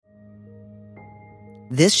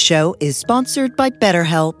This show is sponsored by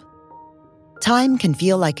BetterHelp. Time can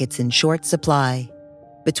feel like it's in short supply.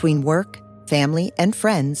 Between work, family, and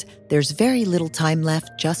friends, there's very little time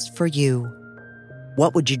left just for you.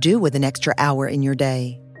 What would you do with an extra hour in your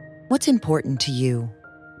day? What's important to you?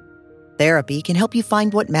 Therapy can help you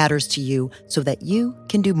find what matters to you so that you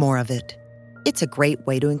can do more of it. It's a great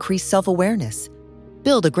way to increase self-awareness,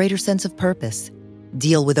 build a greater sense of purpose,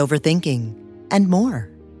 deal with overthinking, and more.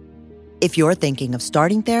 If you're thinking of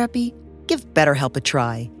starting therapy, give BetterHelp a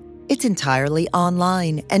try. It's entirely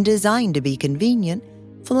online and designed to be convenient,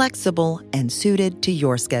 flexible, and suited to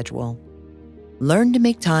your schedule. Learn to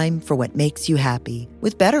make time for what makes you happy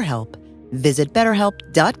with BetterHelp. Visit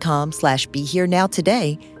BetterHelp.com/BeHereNow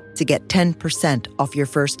today to get 10% off your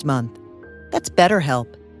first month. That's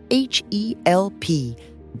BetterHelp,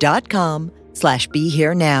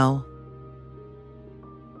 HELP.com/BeHereNow.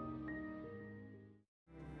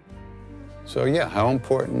 So how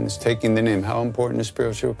important is taking the name? How important is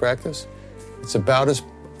spiritual practice? It's about as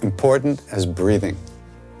important as breathing.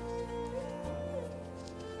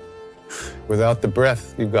 Without the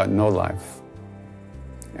breath, you've got no life.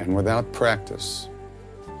 And without practice,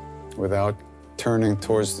 without turning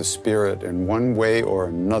towards the spirit in one way or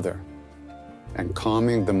another, and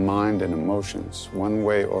calming the mind and emotions one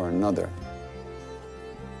way or another,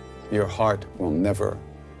 your heart will never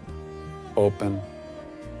open.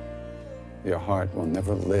 Your heart will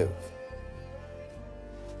never live.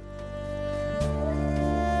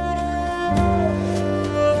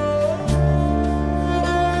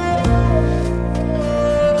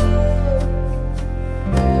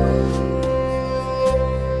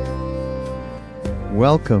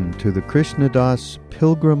 Welcome to the Krishna Das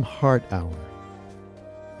Pilgrim Heart Hour.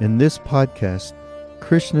 In this podcast,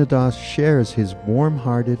 Krishna Das shares his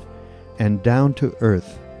warm-hearted and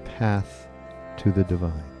down-to-earth path to the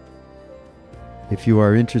divine. If you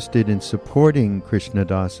are interested in supporting Krishna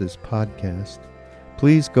Das's podcast,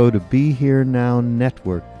 please go to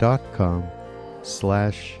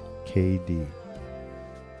BeHereNowNetwork.com/KD.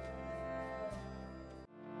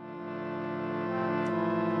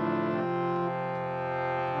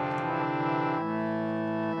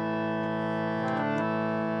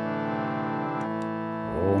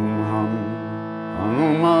 Om Ham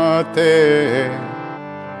Hanumate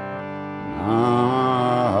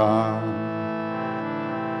Namah.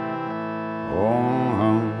 Om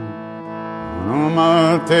Ham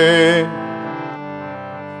Hanumate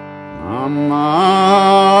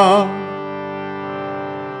Namah.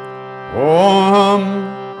 Om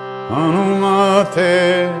Hanumate.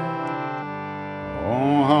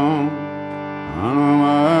 Om Ham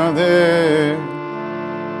Hanumate.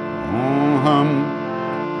 Om Ham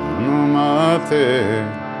Hanumate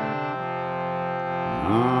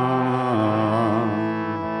Namah.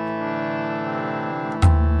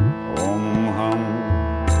 Om Ham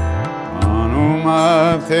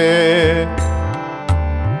Hanumate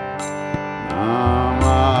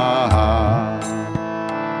Namah.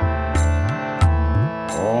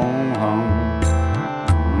 Om Ham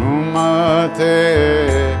Hanumate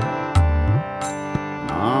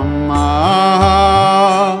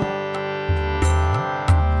Namah.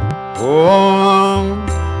 Om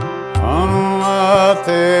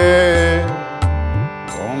Hanumate.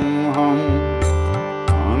 Om Ham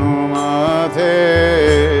Hanumate.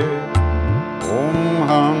 Om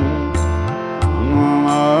Ham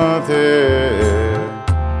Hanumate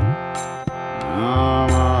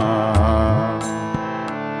Namah.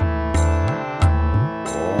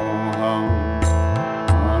 Om Ham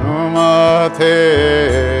Hanumate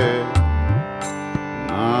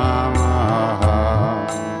Namah. Om Ham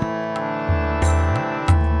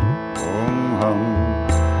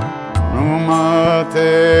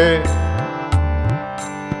Hanumate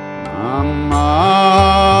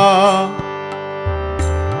Namah.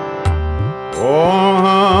 Om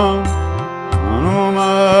Ham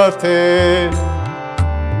Hanumate.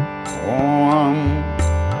 Om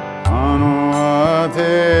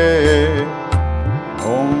Hanumate.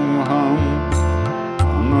 Om Ham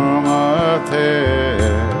Hanumate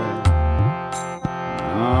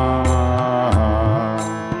Namah.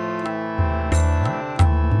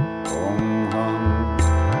 Om Ham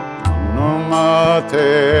Hanumate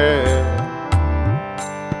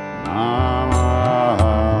Namah.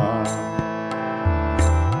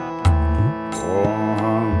 Om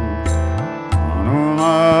Ham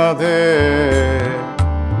Hanumate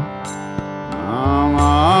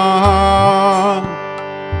Namah.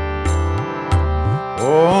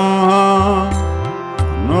 Om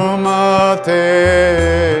Hanumate.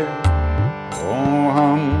 Om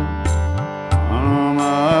Ham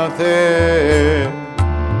Hanumate.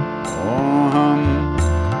 Om Ham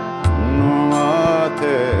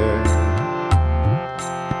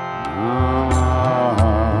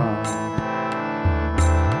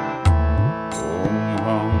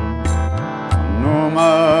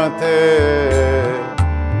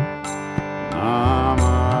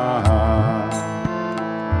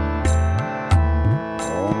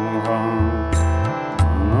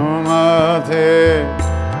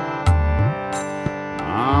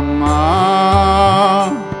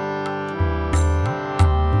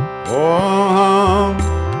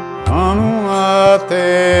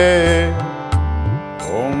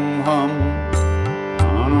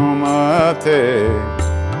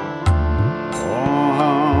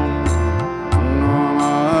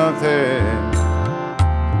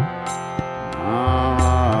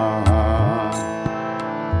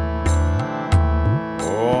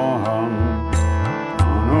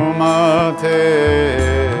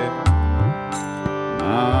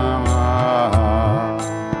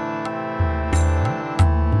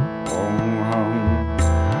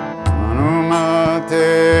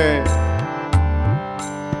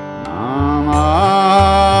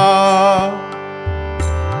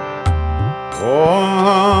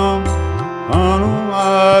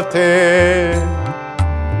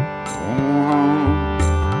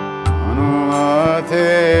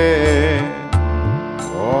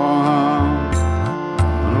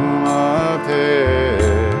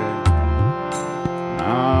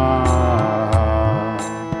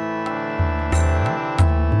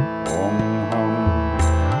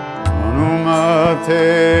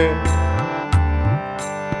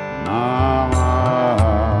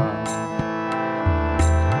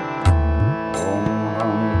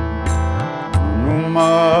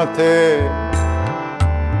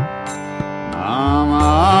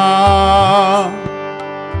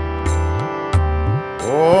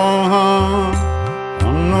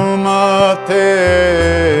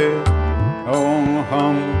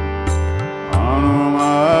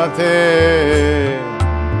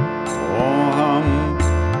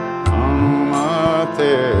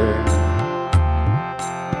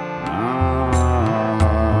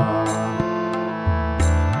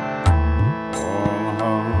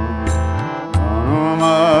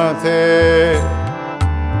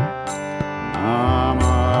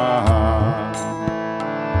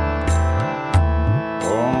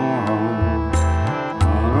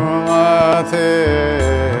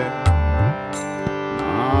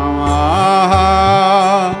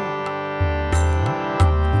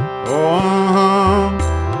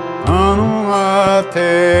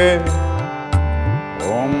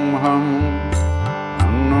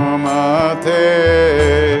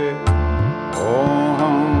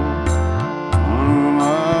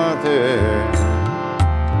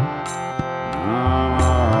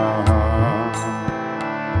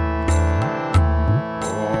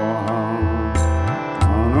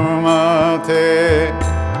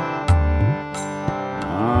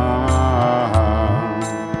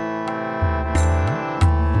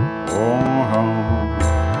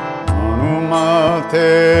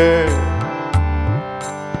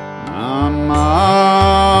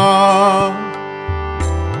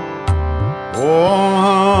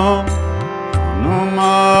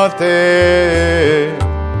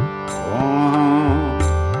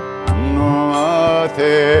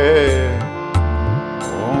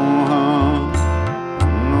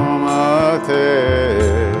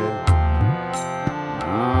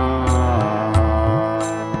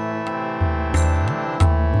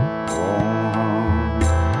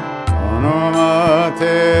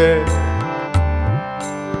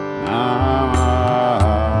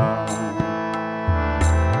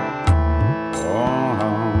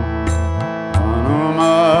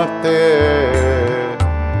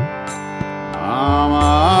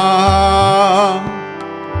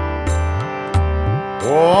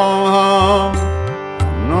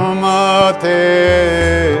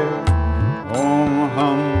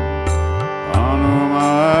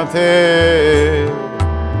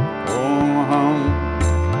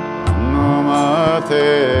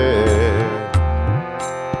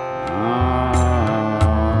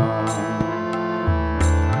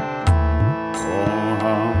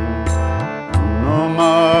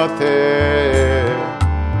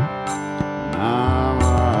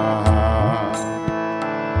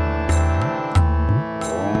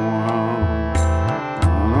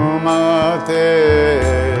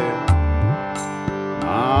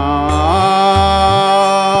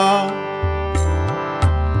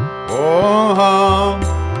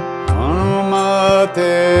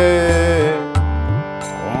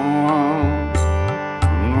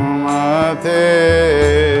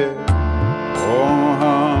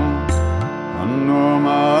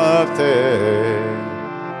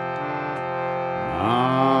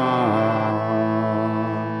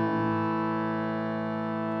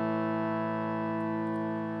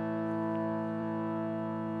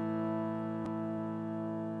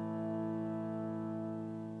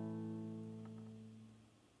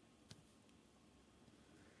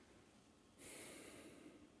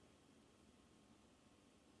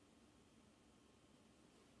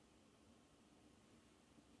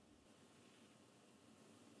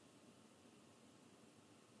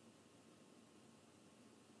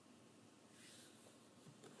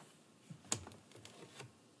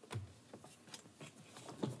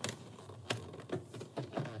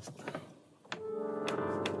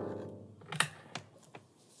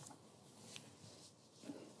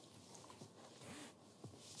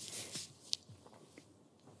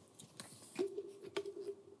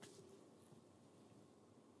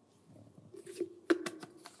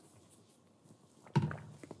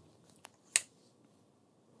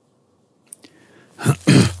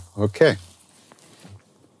Okay.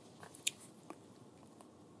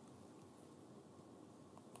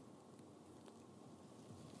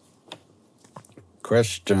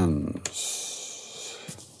 Questions?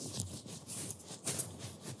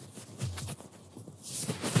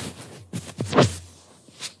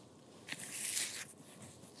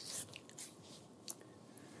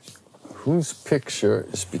 Whose picture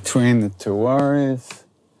is between the Tiwaris?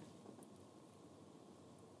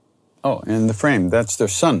 Oh, in the frame, that's their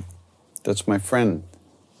son. That's my friend,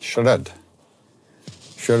 Sharad.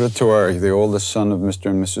 Sharad Tiwari, the oldest son of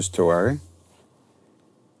Mr. and Mrs. Tiwari.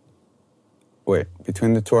 Wait,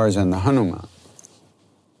 between the Tiwaris and the Hanuman.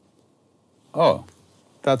 Oh,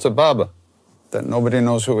 that's a Baba that nobody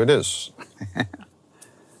knows who it is.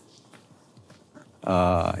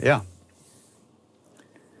 Yeah.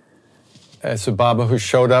 It's a Baba who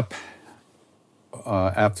showed up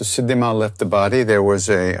after Siddhima left the body. There was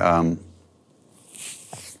a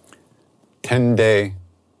 10-day,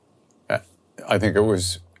 I think it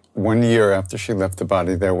was 1 year after she left the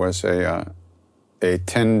body, there was a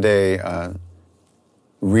 10-day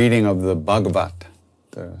reading of the Bhagavat,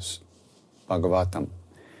 the Bhagavatam.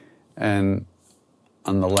 And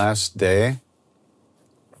on the last day,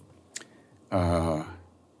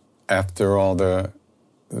 after all the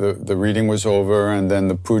reading was over and then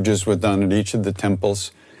the pujas were done at each of the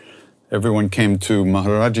temples, everyone came to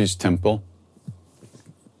Maharaji's temple,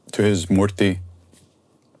 to his murti,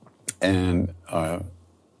 and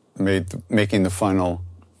making the final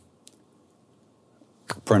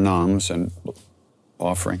pranams and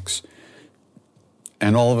offerings.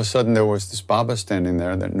 And all of a sudden there was this Baba standing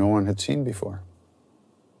there that no one had seen before.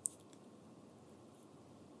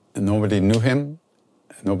 And nobody knew him,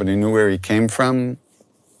 nobody knew where he came from.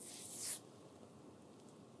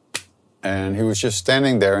 And he was just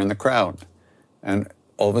standing there in the crowd. And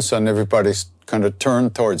all of a sudden everybody kind of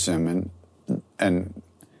turned towards him and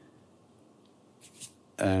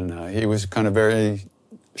he was kind of very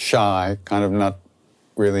shy, kind of not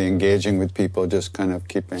really engaging with people, just kind of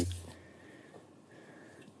keeping.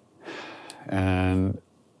 And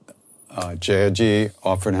Jayaji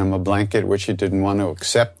offered him a blanket, which he didn't want to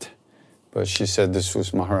accept, but she said this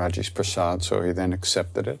was Maharaji's prasad, so he then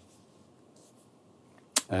accepted it.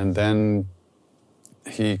 And then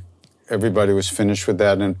everybody was finished with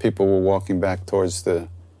that, and people were walking back towards the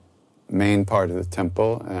main part of the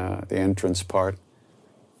temple, the entrance part.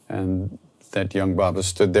 And that young Baba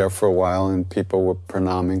stood there for a while, and people were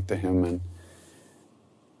pranaming to him. And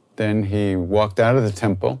then he walked out of the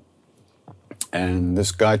temple, and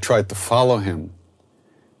this guy tried to follow him.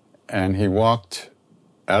 And he walked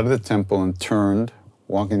out of the temple and turned,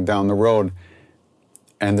 walking down the road.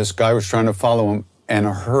 And this guy was trying to follow him, and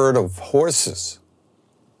a herd of horses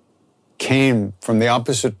came from the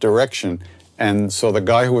opposite direction. And so the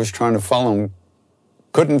guy who was trying to follow him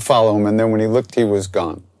couldn't follow him, and then when he looked, he was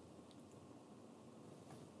gone.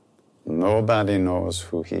 Nobody knows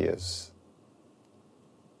who he is.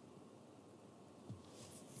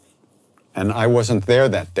 And I wasn't there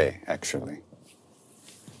that day, actually.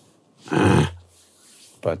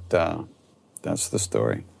 But that's the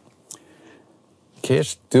story.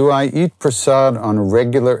 Kish, do I eat prasad on a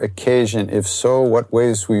regular occasion? If so, what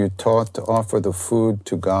ways were you taught to offer the food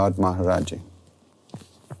to God Maharaji?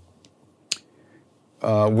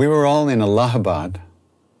 We were all in Allahabad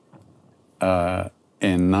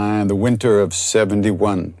in the winter of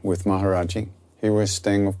 71 with Maharaji. He was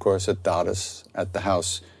staying, of course, at Dada's, at the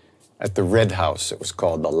house, at the Red House. It was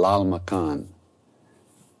called the Lal Makan,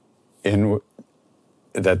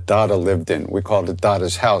 that Dada lived in. We called it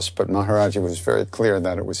Dada's house, but Maharaji was very clear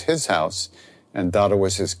that it was his house and Dada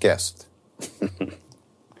was his guest.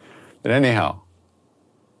 But anyhow,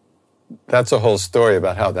 that's a whole story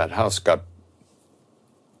about how that house got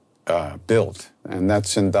built, and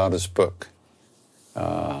that's in Dada's book,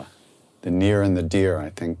 The Near and the Dear, I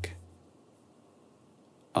think.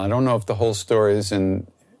 I don't know if the whole story is in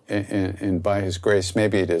By His Grace.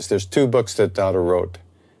 Maybe it is. There's 2 books that Dada wrote,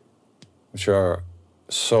 which are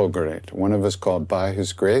so great. One of us called By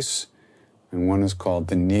His Grace, and one is called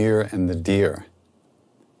The Near and the Dear.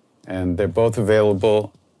 And they're both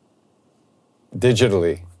available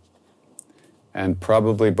digitally, and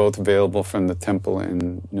probably both available from the temple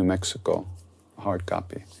in New Mexico, hard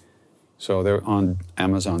copy. So they're on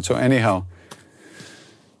Amazon. So anyhow,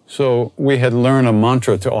 so we had learned a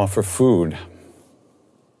mantra to offer food.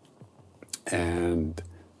 And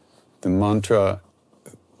the mantra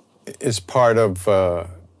is part of the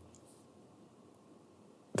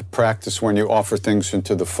practice when you offer things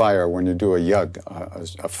into the fire, when you do a yag,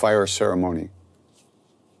 a fire ceremony.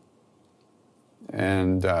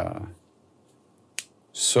 And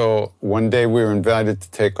So one day we were invited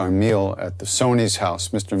to take our meal at the Sony's house,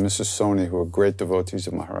 Mr. and Mrs. Sony, who are great devotees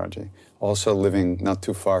of Maharaji, also living not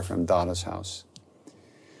too far from Dada's house.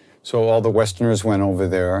 So all the Westerners went over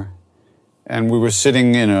there, and we were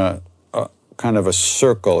sitting in a kind of a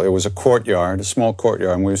circle. It was a courtyard, a small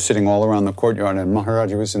courtyard, and we were sitting all around the courtyard, and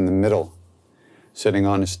Maharaji was in the middle, sitting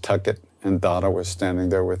on his tucket, and Dada was standing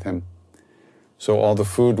there with him. So all the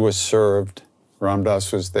food was served.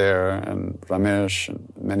 Ramdas was there, and Ramesh,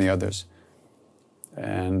 and many others.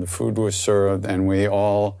 And the food was served, and we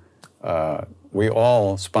all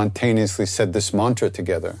spontaneously said this mantra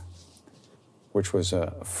together, which was an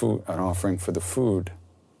offering for the food.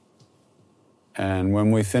 And when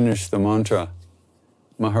we finished the mantra,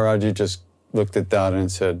 Maharaji just looked at Dada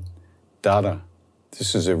and said, Dada,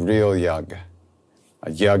 this is a real yag. A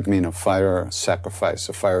yag means a fire sacrifice,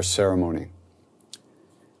 a fire ceremony.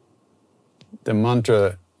 The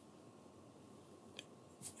mantra,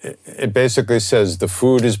 it basically says the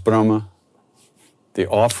food is Brahma, the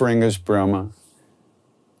offering is Brahma,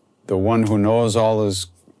 the one who knows all is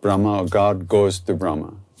Brahma, or God, goes to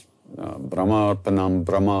Brahma. Brahma Arpanam,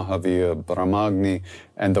 Brahma Haviya, Brahmagni,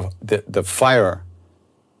 and the fire,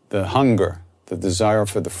 the hunger, the desire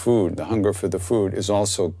for the food, the hunger for the food is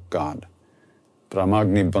also God.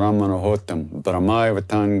 Brahmagni Brahmana Hotam,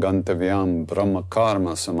 Brahmaivatam Gantavyam, Brahma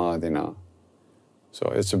Karma Samadhina. So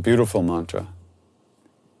it's a beautiful mantra.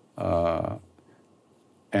 And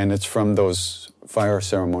it's from those fire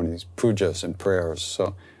ceremonies, pujas and prayers.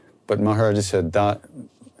 So, but Maharaji said,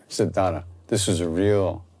 Dada, this is a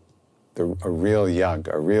real yag,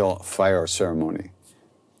 a real fire ceremony,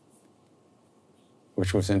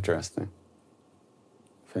 which was interesting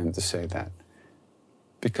for him to say that.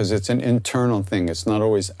 Because it's an internal thing. It's not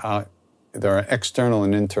always out. There are external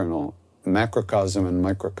and internal, macrocosm and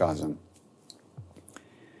microcosm.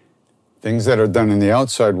 Things that are done in the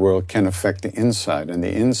outside world can affect the inside, and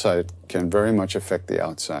the inside can very much affect the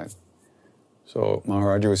outside. So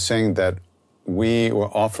Maharaji was saying that we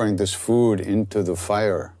were offering this food into the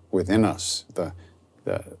fire within us, the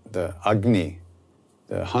agni,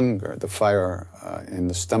 the hunger, the fire in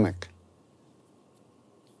the stomach,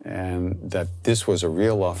 and that this was a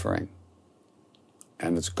real offering.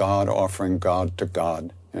 And it's God offering God to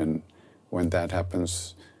God, and when that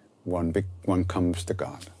happens, one comes to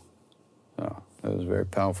God. So that was a very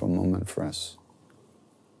powerful moment for us.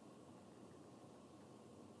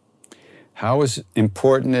 How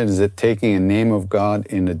important is it taking a name of God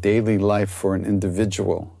in a daily life for an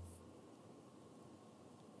individual?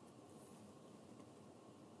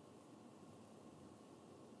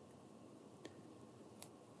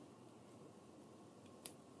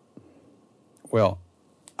 Well,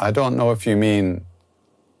 I don't know if you mean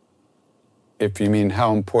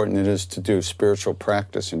how important it is to do spiritual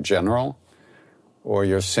practice in general, or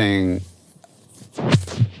you're saying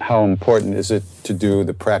how important is it to do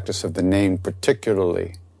the practice of the name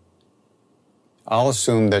particularly. I'll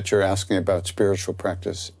assume that you're asking about spiritual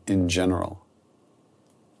practice in general.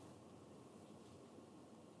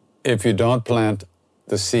 If you don't plant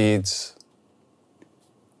the seeds,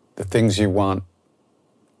 the things you want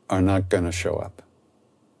are not going to show up.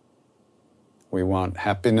 We want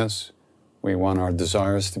happiness. We want our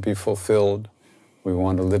desires to be fulfilled. We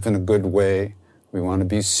want to live in a good way. We want to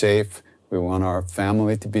be safe. We want our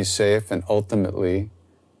family to be safe. And ultimately,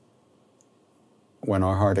 when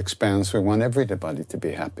our heart expands, we want everybody to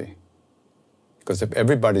be happy. Because if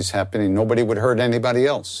everybody's happy, nobody would hurt anybody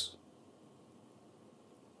else.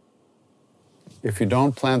 If you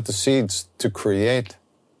don't plant the seeds to create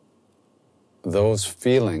those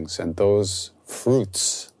feelings and those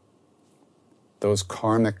fruits, those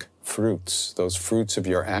karmic fruits, those fruits of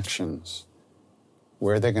your actions,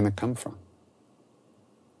 where are they going to come from?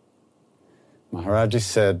 Maharaji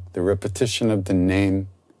said the repetition of the name,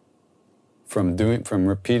 from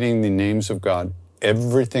repeating the names of God,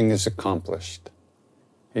 everything is accomplished.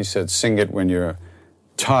 He said, sing it when you're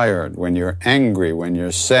tired, when you're angry, when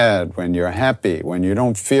you're sad, when you're happy, when you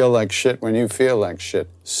don't feel like shit, when you feel like shit.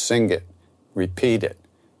 Sing it, repeat it.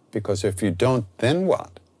 Because if you don't, then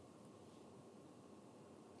what?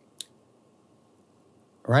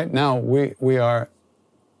 Right now, we are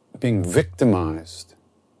being victimized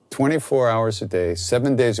 24 hours a day,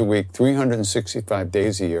 7 days a week, 365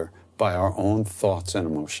 days a year by our own thoughts and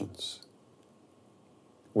emotions.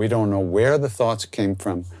 We don't know where the thoughts came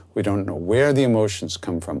from. We don't know where the emotions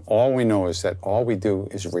come from. All we know is that all we do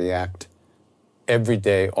is react every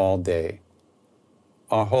day, all day,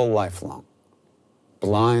 our whole life long.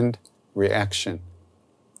 Blind reaction.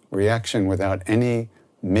 Reaction without any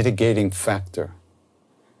mitigating factor.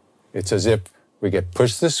 It's as if We get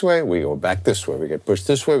pushed this way, we go back this way. We get pushed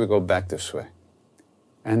this way, we go back this way.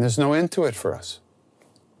 And there's no end to it for us.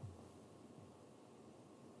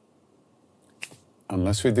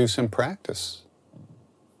 Unless we do some practice.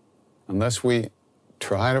 Unless we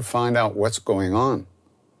try to find out what's going on,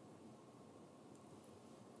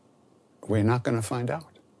 we're not going to find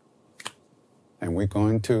out. And we're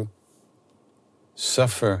going to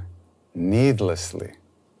suffer needlessly.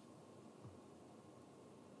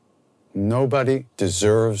 Nobody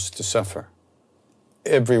deserves to suffer.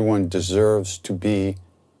 Everyone deserves to be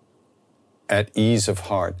at ease of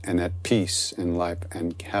heart and at peace in life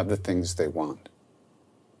and have the things they want.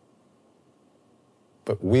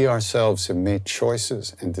 But we ourselves have made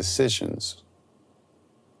choices and decisions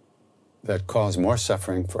that cause more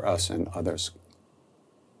suffering for us and others,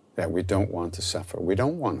 that we don't want to suffer. We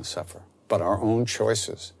don't want to suffer, but our own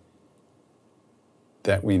choices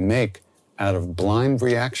that we make out of blind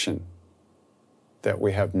reaction, that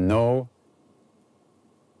we have no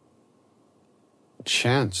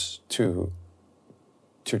chance to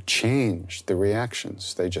change the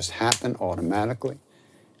reactions. They just happen automatically,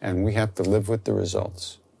 and we have to live with the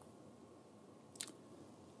results.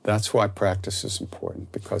 That's why practice is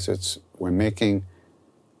important, because we're making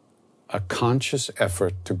a conscious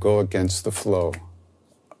effort to go against the flow.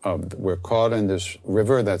 We're caught in this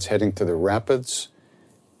river that's heading to the rapids,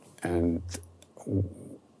 and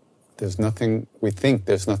there's nothing, we think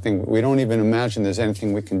there's nothing, we don't even imagine there's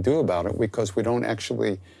anything we can do about it because we don't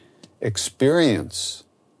actually experience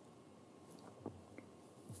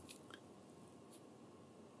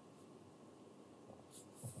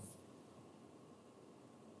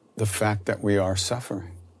the fact that we are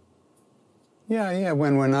suffering. Yeah,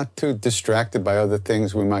 when we're not too distracted by other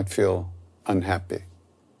things, we might feel unhappy.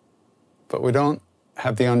 But we don't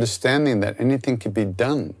have the understanding that anything can be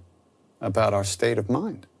done about our state of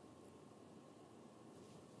mind.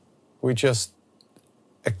 We just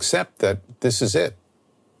accept that this is it.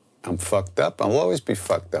 I'm fucked up. I'll always be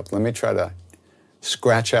fucked up. Let me try to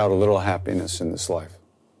scratch out a little happiness in this life.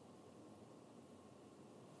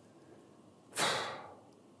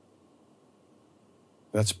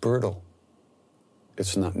 That's brutal.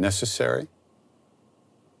 It's not necessary.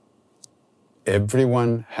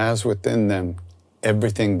 Everyone has within them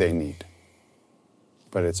everything they need.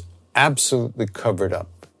 But it's absolutely covered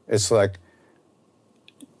up. It's like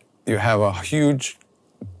you have a huge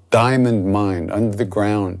diamond mine under the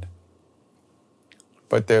ground,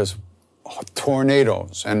 but there's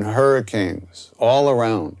tornadoes and hurricanes all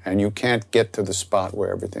around, and you can't get to the spot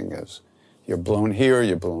where everything is. You're blown here,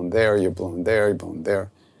 you're blown there, you're blown there, you're blown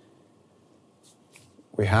there.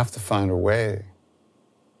 We have to find a way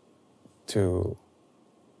to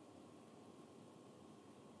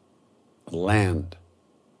land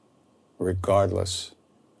regardless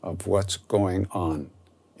of what's going on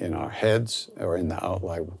in our heads or in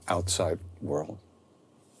the outside world.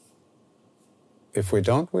 If we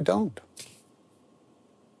don't, we don't.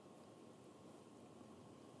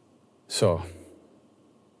 So,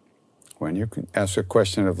 when you ask a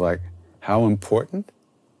question of like, how important?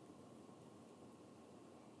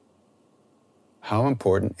 How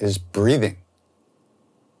important is breathing?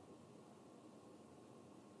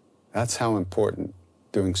 That's how important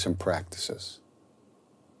doing some practices.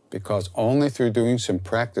 Because only through doing some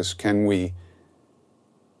practice can we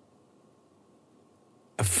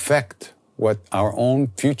affect what our own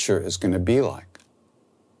future is going to be like.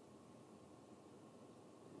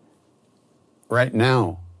 Right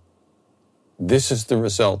now, this is the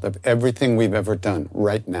result of everything we've ever done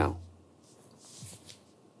right now.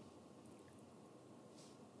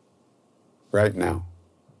 Right now.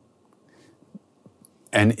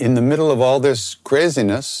 And in the middle of all this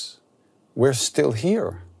craziness, we're still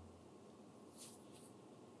here.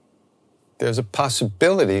 There's a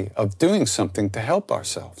possibility of doing something to help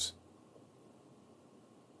ourselves.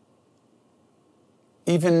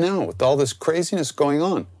 Even now, with all this craziness going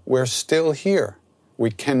on, we're still here. We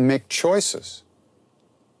can make choices.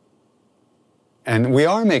 And we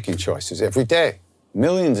are making choices every day,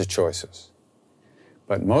 millions of choices.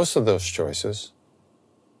 But most of those choices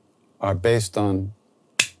are based on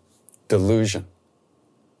delusion,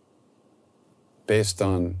 based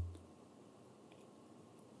on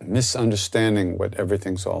misunderstanding what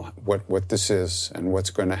everything's what this is and what's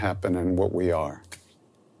going to happen and what we are.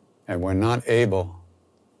 And we're not able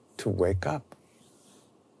to wake up.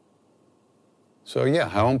 So yeah,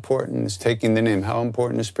 how important is taking the name? How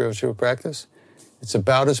important is spiritual practice? It's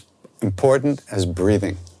about as important as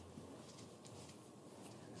breathing.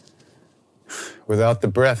 Without the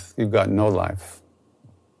breath, you've got no life.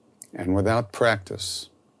 And without practice,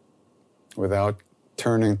 without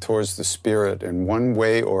turning towards the Spirit in one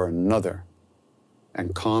way or another,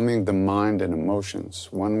 and calming the mind and emotions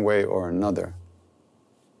one way or another,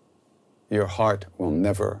 your heart will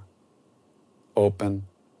never open,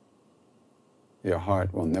 your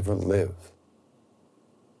heart will never live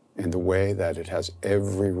in the way that it has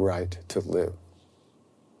every right to live.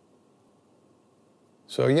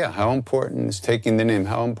 So yeah, how important is taking the name?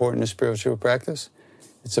 How important is spiritual practice?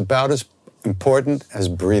 It's about as important as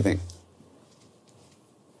breathing.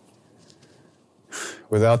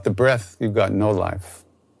 Without the breath, you've got no life.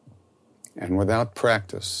 And without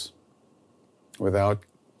practice, without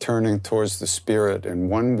turning towards the Spirit in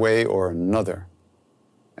one way or another,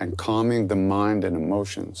 and calming the mind and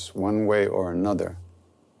emotions one way or another,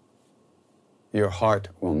 your heart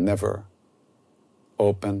will never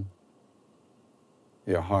open,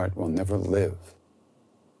 your heart will never live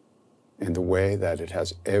in the way that it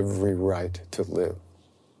has every right to live.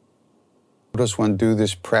 How does one do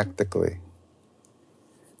this practically?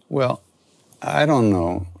 Well, I don't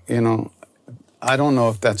know. I don't know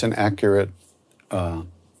if that's an accurate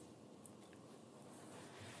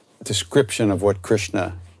description of what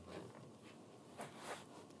Krishna,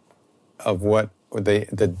 of what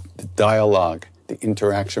the dialogue, the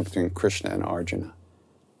interaction between Krishna and Arjuna.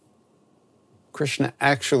 Krishna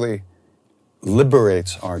actually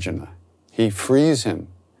liberates Arjuna. He frees him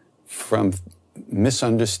from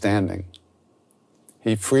misunderstanding.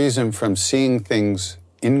 He frees him from seeing things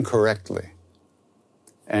incorrectly.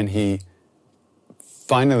 And he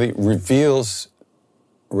finally reveals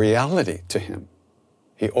reality to him.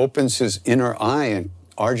 He opens his inner eye, and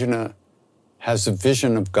Arjuna has the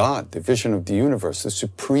vision of God, the vision of the universe, the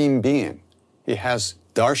supreme being. He has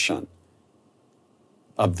darshan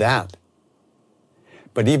of that.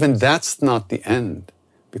 But even that's not the end,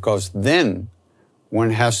 because then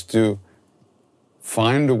one has to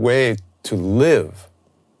find a way to live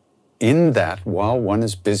in that while one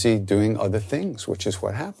is busy doing other things, which is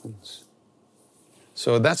what happens.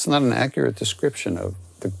 So that's not an accurate description of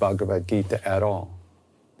the Bhagavad Gita at all.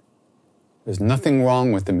 There's nothing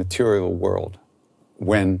wrong with the material world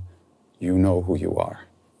when you know who you are.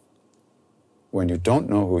 When you don't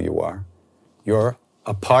know who you are, you're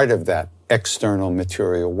a part of that external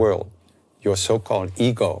material world. Your so-called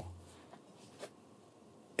ego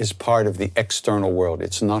is part of the external world.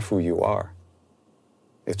 It's not who you are.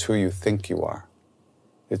 It's who you think you are.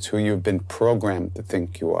 It's who you've been programmed to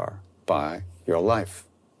think you are by your life.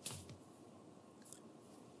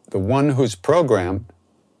 The one who's programmed,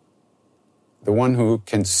 the one who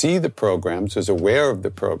can see the programs, is aware of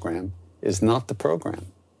the program, is not the program.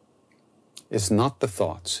 Is not the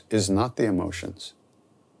thoughts, is not the emotions.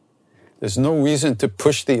 There's no reason to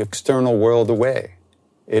push the external world away.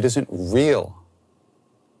 It isn't real.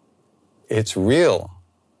 It's real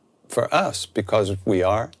for us because we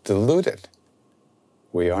are deluded.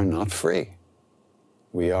 We are not free.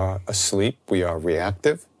 We are asleep. We are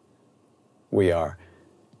reactive. We are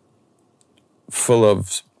full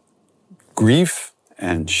of grief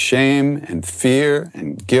and shame and fear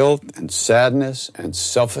and guilt and sadness and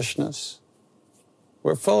selfishness.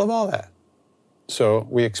 We're full of all that. So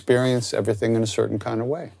we experience everything in a certain kind of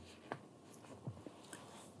way.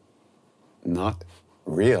 Not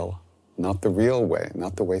real, not the real way,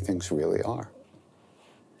 not the way things really are.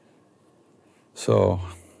 So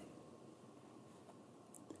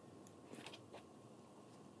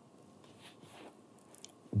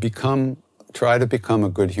try to become a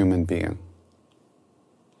good human being.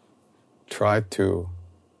 Try to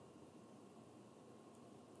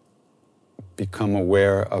become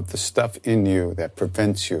aware of the stuff in you that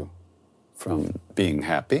prevents you from being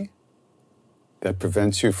happy, that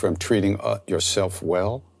prevents you from treating yourself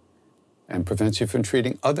well, and prevents you from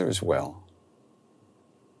treating others well,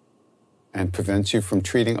 and prevents you from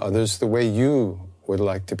treating others the way you would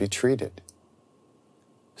like to be treated.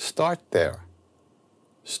 Start there.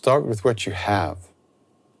 Start with what you have.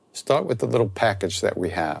 Start with the little package that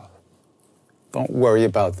we have. Don't worry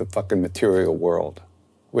about the fucking material world.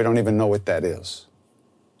 We don't even know what that is.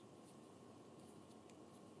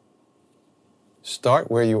 Start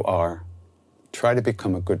where you are. Try to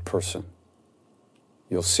become a good person.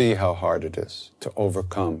 You'll see how hard it is to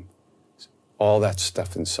overcome all that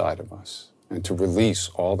stuff inside of us and to release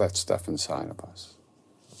all that stuff inside of us.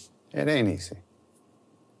 It ain't easy.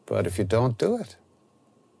 But if you don't do it,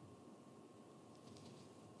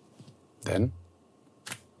 then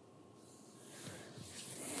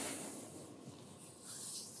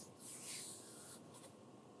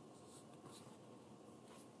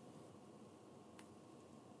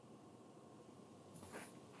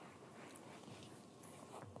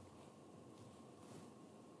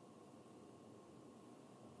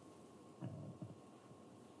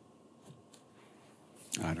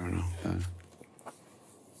I don't know.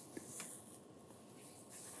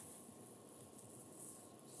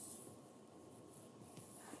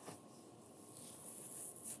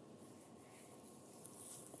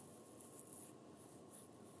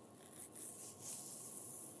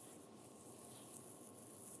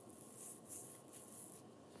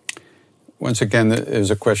 Once again, there's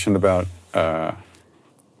a question about,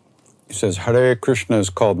 he says, Hare Krishna is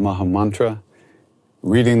called Mahamantra.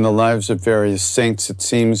 Reading the lives of various saints, it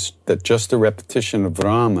seems that just a repetition of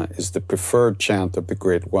Rama is the preferred chant of the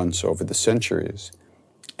great ones over the centuries.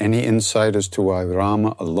 Any insight as to why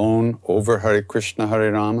Rama alone over Hare Krishna,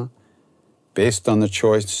 Hare Rama? Based on the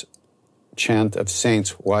choice chant of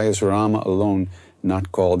saints, why is Rama alone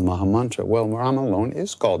not called Mahamantra? Well, Rama alone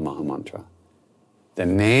is called Mahamantra. The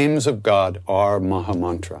names of God are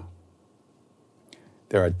Mahamantra.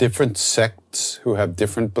 There are different sects who have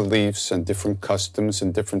different beliefs and different customs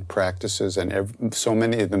and different practices, and so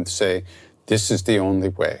many of them say, this is the only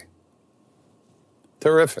way.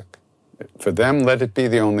 Terrific. For them, let it be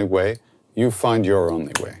the only way. You find your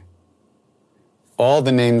only way. All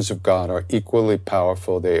the names of God are equally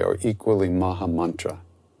powerful. They are equally Mahamantra.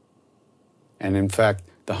 And in fact,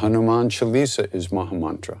 the Hanuman Chalisa is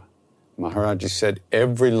Mahamantra. Maharaji said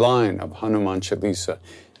every line of Hanuman Chalisa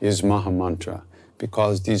is Mahamantra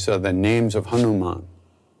because these are the names of Hanuman.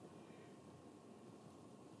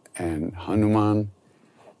 And Hanuman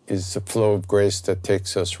is the flow of grace that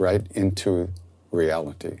takes us right into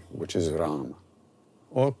reality, which is Rama,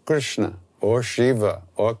 or Krishna, or Shiva,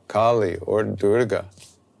 or Kali, or Durga.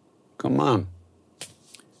 Come on.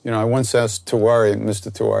 You know, I once asked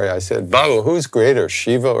Mr. Tiwari, I said, Babu, who's greater,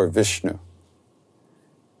 Shiva or Vishnu?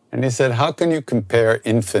 And he said, how can you compare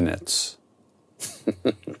infinites?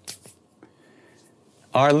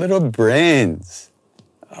 Our little brains,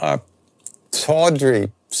 our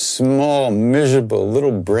tawdry, small, miserable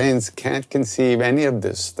little brains can't conceive any of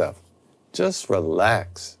this stuff. Just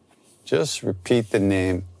relax. Just repeat the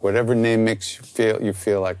name, whatever name makes you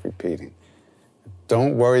feel like repeating.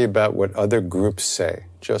 Don't worry about what other groups say.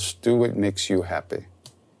 Just do what makes you happy,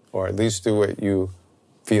 or at least do what you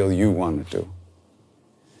feel you want to do.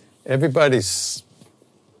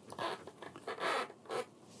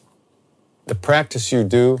 The practice you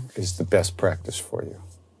do is the best practice for you.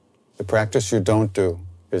 The practice you don't do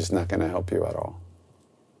is not going to help you at all.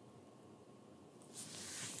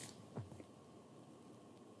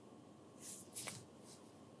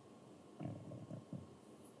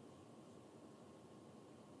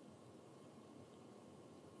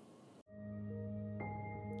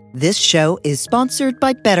 This show is sponsored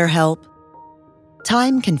by BetterHelp.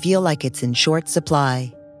 Time can feel like it's in short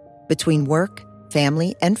supply. Between work,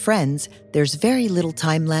 family, and friends, there's very little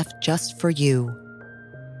time left just for you.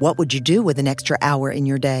 What would you do with an extra hour in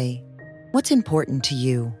your day? What's important to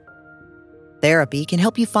you? Therapy can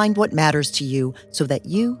help you find what matters to you so that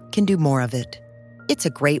you can do more of it. It's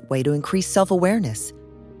a great way to increase self-awareness,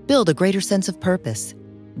 build a greater sense of purpose,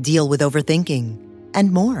 deal with overthinking,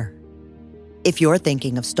 and more. If you're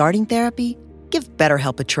thinking of starting therapy, give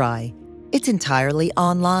BetterHelp a try. It's entirely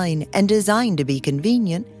online and designed to be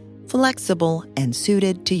convenient, flexible, and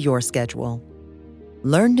suited to your schedule.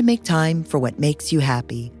 Learn to make time for what makes you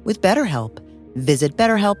happy with BetterHelp. Visit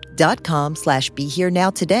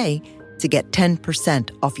BetterHelp.com/BeHereNow today to get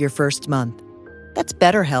 10% off your first month. That's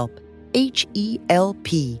BetterHelp,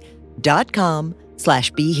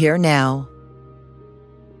 HELP.com/BeHereNow.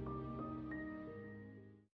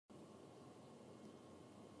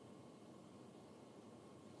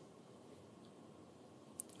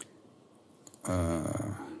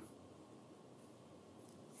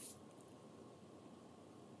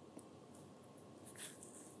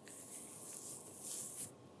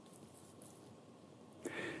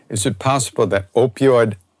 Is it possible that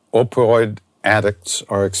opioid addicts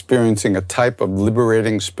are experiencing a type of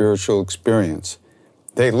liberating spiritual experience?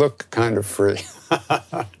 They look kind of free.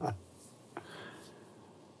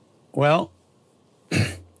 Well,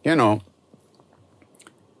 you know,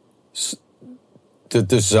 the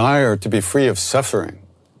desire to be free of suffering,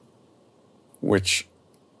 which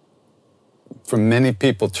for many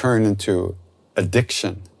people turn into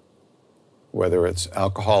addiction, whether it's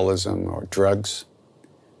alcoholism or drugs,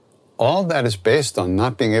 all that is based on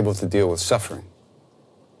not being able to deal with suffering,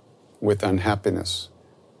 with unhappiness,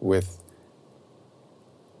 with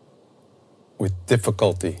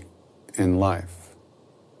difficulty in life,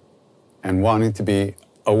 and wanting to be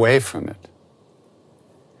away from it.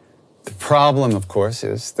 The problem, of course,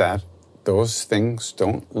 is that those things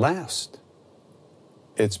don't last.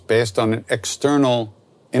 It's based on an external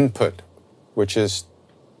input, which is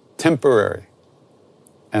temporary.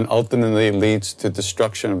 and ultimately leads to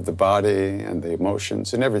destruction of the body and the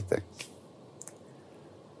emotions and everything.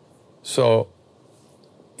 So,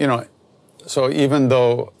 so even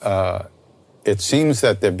though it seems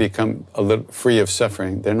that they've become a little free of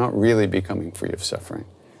suffering, they're not really becoming free of suffering.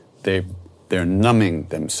 They're numbing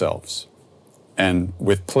themselves and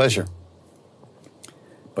with pleasure.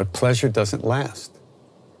 But pleasure doesn't last.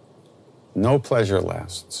 No pleasure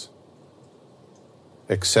lasts,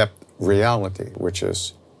 except reality, which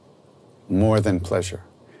is more than pleasure.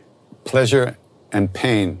 Pleasure and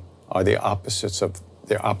pain are they're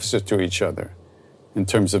opposite to each other in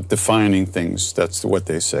terms of defining things. That's what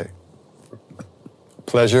they say.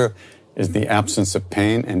 Pleasure is the absence of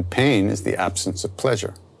pain, and pain is the absence of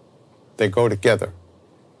pleasure. They go together.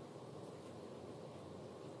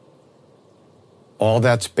 All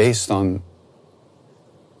that's based on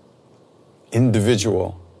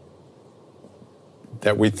individual,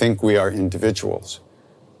 that we think we are individuals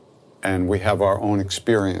and we have our own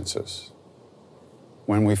experiences.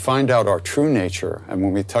 When we find out our true nature and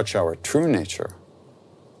when we touch our true nature,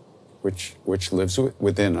 which lives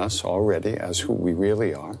within us already as who we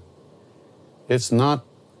really are, it's not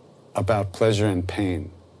about pleasure and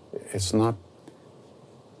pain. It's not,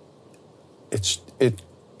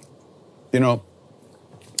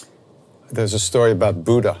 there's a story about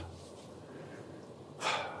Buddha.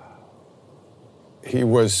 He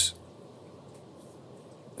was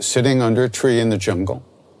sitting under a tree in the jungle,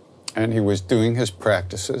 and he was doing his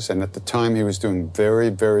practices, and at the time he was doing very,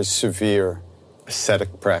 very severe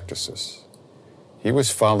ascetic practices. He was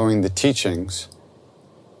following the teachings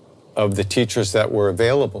of the teachers that were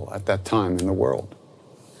available at that time in the world.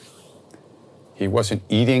 He wasn't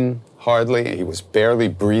eating hardly, he was barely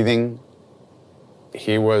breathing.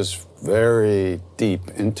 He was very deep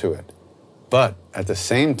into it. But at the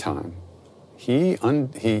same time, he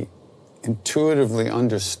intuitively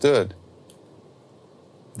understood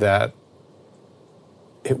that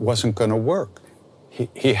it wasn't going to work.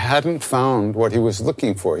 He hadn't found what he was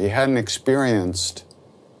looking for. He hadn't experienced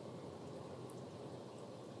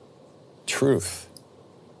truth,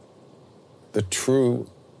 the true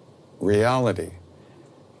reality.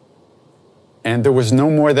 And there was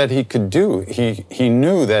no more that he could do. He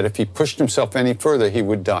knew that if he pushed himself any further, he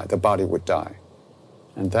would die, the body would die.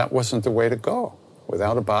 And that wasn't the way to go.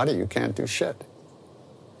 Without a body, you can't do shit.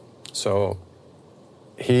 So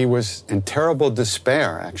he was in terrible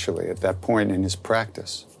despair, actually, at that point in his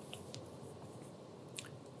practice.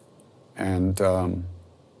 And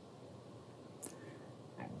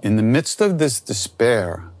in the midst of this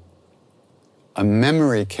despair, a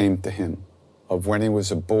memory came to him of when he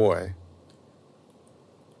was a boy,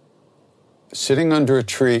 sitting under a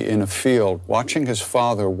tree in a field, watching his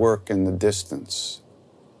father work in the distance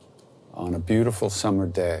on a beautiful summer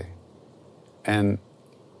day. And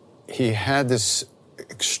he had this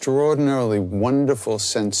extraordinarily wonderful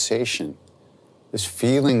sensation. This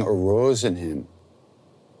feeling arose in him.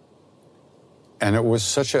 And it was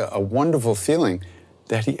such a wonderful feeling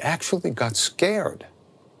that he actually got scared,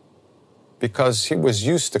 because he was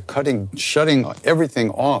used to shutting everything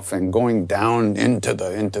off and going down into the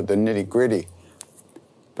nitty-gritty.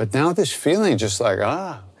 But now this feeling just like,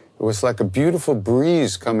 it was like a beautiful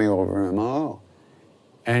breeze coming over him,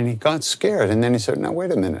 And he got scared, and then he said, now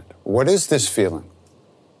wait a minute, what is this feeling?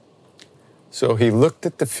 So he looked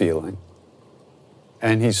at the feeling,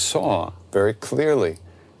 and he saw very clearly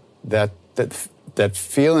that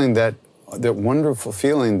feeling, that wonderful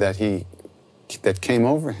feeling that came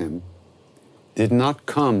over him did not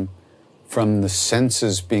come from the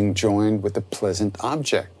senses being joined with a pleasant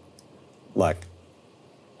object, like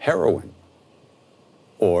heroin,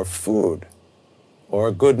 or food, or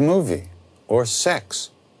a good movie, or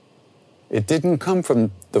sex. It didn't come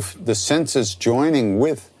from the senses joining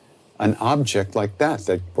with an object like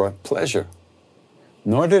that brought pleasure.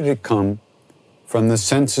 Nor did it come from the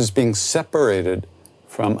senses being separated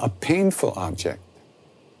from a painful object.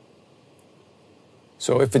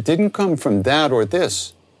 So if it didn't come from that or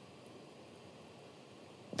this,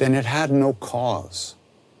 then it had no cause.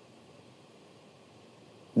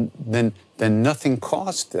 Then nothing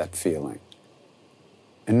caused that feeling.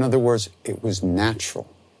 In other words, it was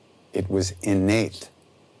natural. It was innate.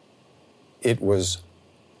 It was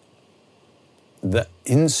the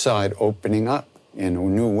inside opening up in a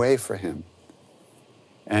new way for him.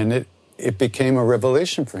 And it became a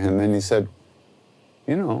revelation for him. And he said,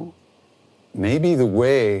 maybe the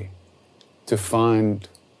way to find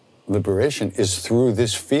liberation is through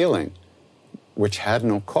this feeling, which had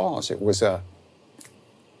no cause. It was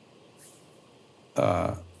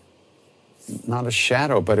not a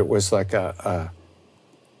shadow, but it was like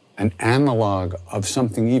an analog of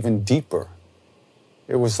something even deeper.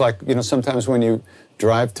 It was like, sometimes when you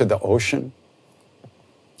drive to the ocean,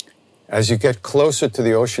 as you get closer to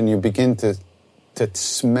the ocean, you begin to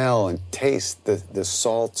smell and taste the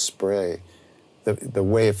salt spray, the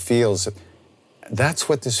way it feels. That's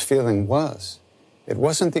what this feeling was. It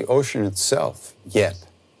wasn't the ocean itself yet,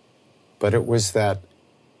 but it was that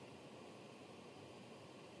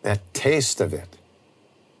taste of it.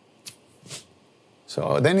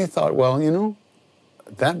 So then he thought, well,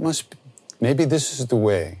 maybe this is the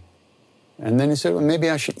way. And then he said, well, maybe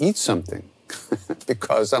I should eat something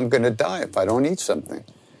because I'm going to die if I don't eat something.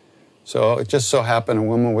 So it just so happened a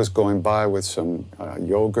woman was going by with some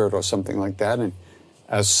yogurt or something like that, and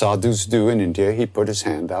as sadhus do in India, he put his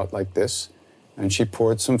hand out like this, and she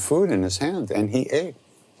poured some food in his hand, and he ate.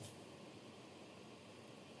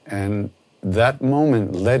 And that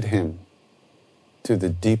moment led him to the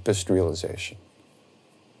deepest realization.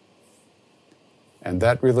 And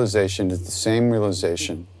that realization is the same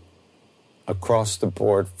realization across the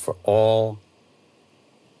board for all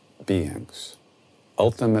beings.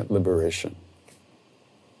 Ultimate liberation.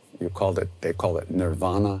 They call it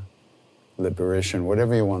nirvana, liberation,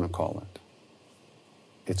 whatever you want to call it.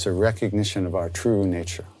 It's a recognition of our true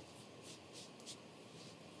nature.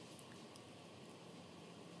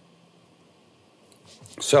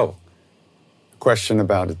 So, question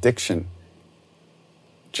about addiction.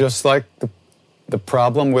 Just like the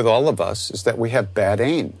problem with all of us is that we have bad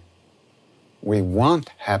aim. We want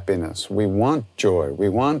happiness, we want joy, we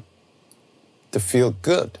want to feel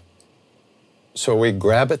good. So we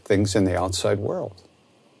grab at things in the outside world.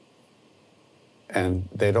 And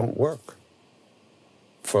they don't work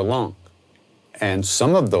for long. And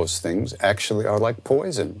some of those things actually are like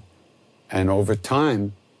poison. And over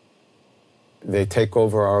time, they take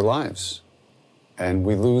over our lives. And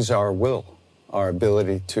we lose our will, our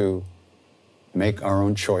ability to make our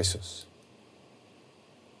own choices.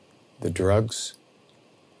 The drugs,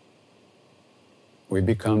 we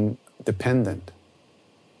become dependent.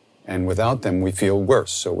 And without them, we feel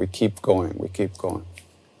worse. So we keep going,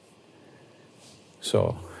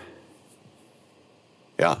 So,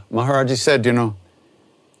 yeah, Maharaji said,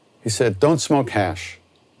 he said, don't smoke hash.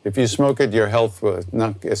 If you smoke it, your health,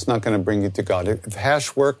 it's not going to bring you to God. If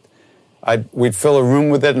hash worked, we'd fill a room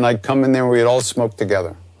with it and I'd come in there and we'd all smoke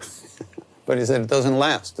together. But he said, it doesn't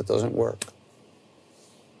last, it doesn't work.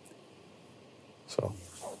 So.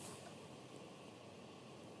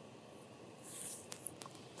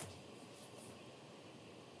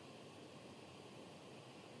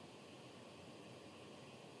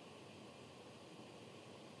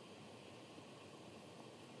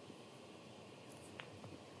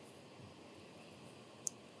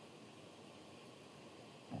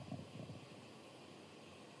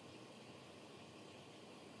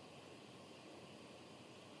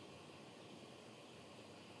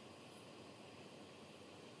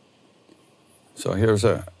 So here's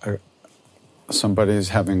somebody who's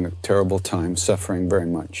having a terrible time, suffering very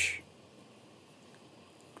much.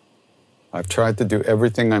 I've tried to do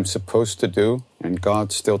everything I'm supposed to do, and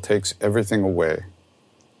God still takes everything away.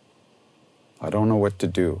 I don't know what to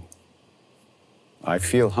do. I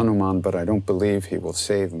feel Hanuman, but I don't believe he will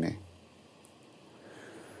save me.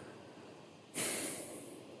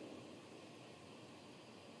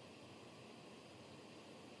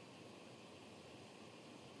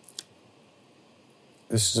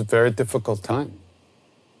 This is a very difficult time,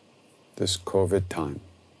 this COVID time.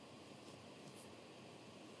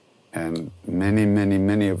 And many, many,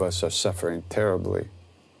 many of us are suffering terribly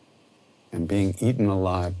and being eaten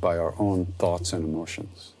alive by our own thoughts and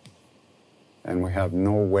emotions. And we have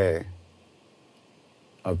no way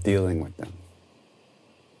of dealing with them.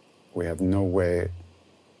 We have no way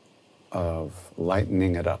of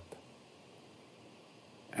lightening it up.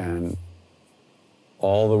 And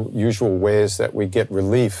all the usual ways that we get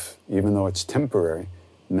relief, even though it's temporary,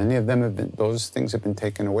 many of them those things have been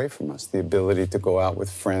taken away from us. The ability to go out with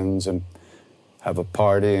friends and have a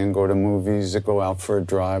party and go to movies, or go out for a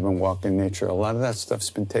drive and walk in nature. A lot of that stuff's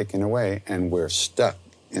been taken away, and we're stuck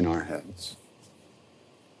in our heads.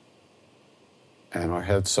 And our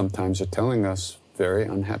heads sometimes are telling us very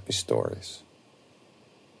unhappy stories.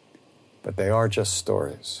 But they are just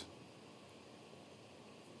stories.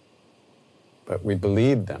 But we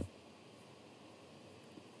believe them.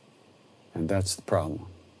 And that's the problem.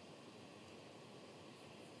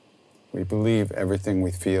 We believe everything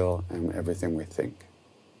we feel and everything we think.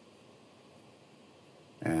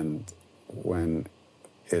 And when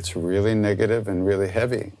it's really negative and really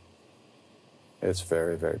heavy, it's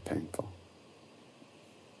very, very painful.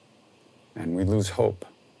 And we lose hope.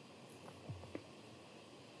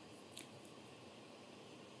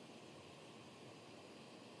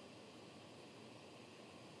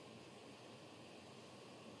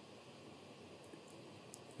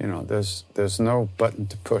 there's no button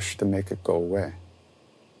to push to make it go away.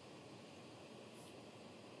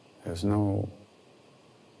 There's no...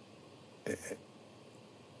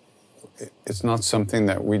 It's not something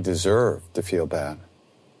that we deserve to feel bad,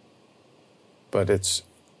 but it's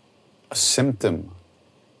a symptom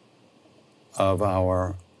of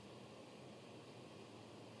our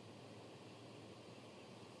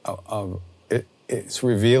it's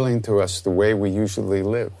revealing to us the way we usually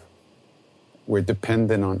live. We're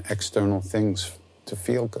dependent on external things to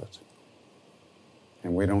feel good.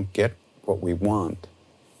 And we don't get what we want.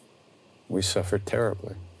 We suffer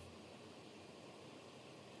terribly.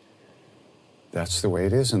 That's the way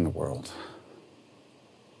it is in the world.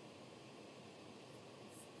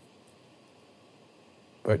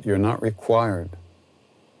 But you're not required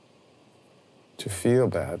to feel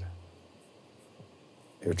bad.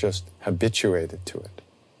 You're just habituated to it.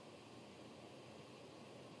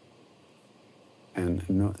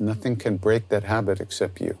 And nothing can break that habit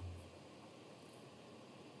except you.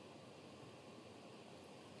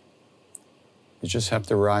 You just have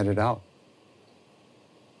to ride it out.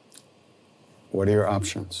 What are your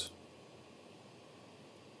options?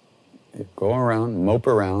 You go around, mope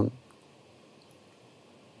around,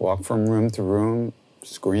 walk from room to room,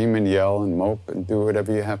 scream and yell and mope and do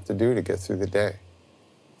whatever you have to do to get through the day.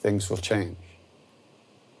 Things will change.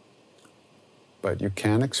 But you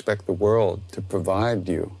can't expect the world to provide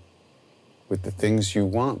you with the things you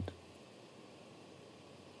want.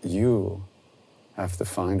 You have to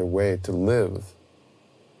find a way to live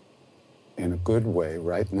in a good way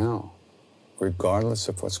right now, regardless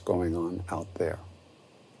of what's going on out there.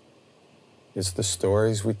 It's the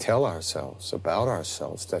stories we tell ourselves about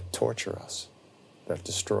ourselves that torture us, that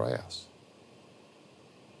destroy us.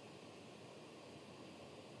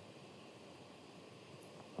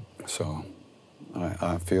 So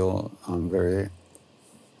I feel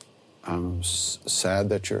I'm sad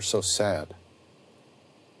that you're so sad.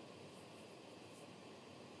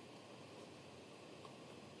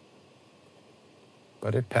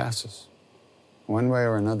 But it passes. One way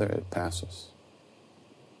or another, it passes.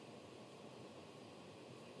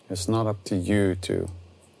 It's not up to you to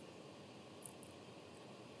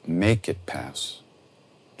make it pass.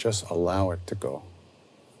 Just allow it to go.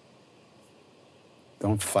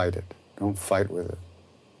 Don't fight it. Don't fight with it.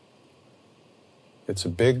 It's a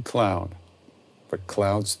big cloud, but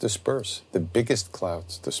clouds disperse. The biggest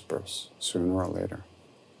clouds disperse sooner or later.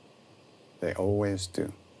 They always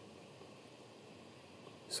do.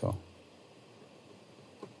 So,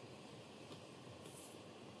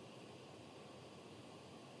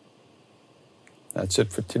 that's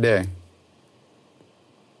it for today.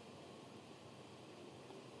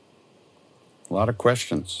 A lot of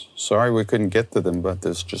questions. Sorry we couldn't get to them, but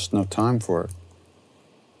there's just no time for it.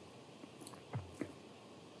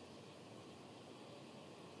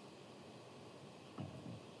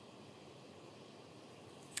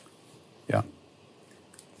 Yeah.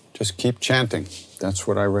 Just keep chanting. That's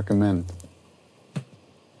what I recommend.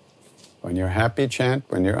 When you're happy, chant.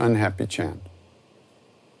 When you're unhappy, chant.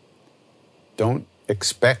 Don't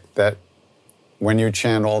expect that when you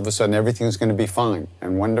chant, all of a sudden everything's going to be fine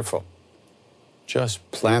and wonderful.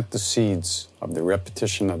 Just plant the seeds of the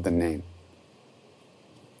repetition of the name.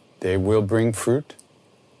 They will bring fruit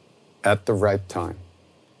at the right time,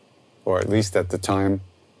 or at least at the time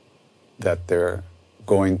that they're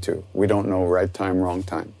going to. We don't know right time, wrong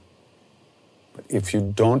time. But if you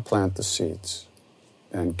don't plant the seeds,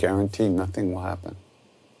 then guarantee nothing will happen.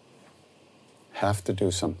 Have to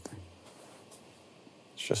do something.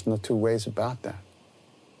 There's just no two ways about that.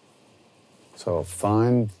 So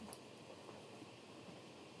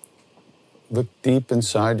look deep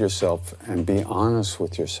inside yourself and be honest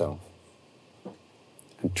with yourself.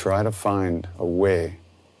 And try to find a way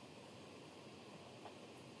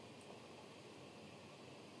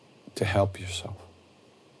to help yourself.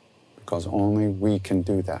 Because only we can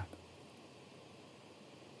do that.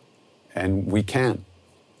 And we can.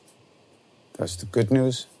 That's the good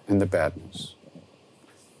news and the bad news.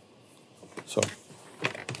 So,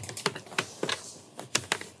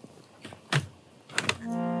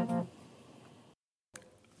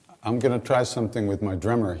 I'm going to try something with my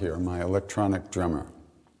drummer here, my electronic drummer.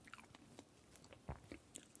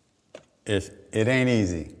 It ain't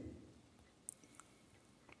easy.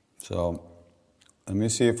 So, let me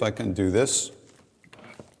see if I can do this.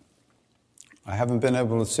 I haven't been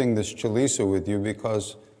able to sing this Chalizo with you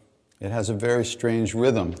because it has a very strange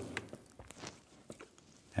rhythm.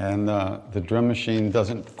 And the drum machine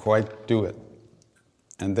doesn't quite do it.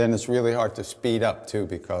 And then it's really hard to speed up too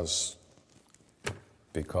because.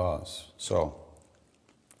 So,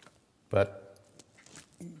 but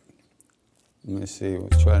Let me see,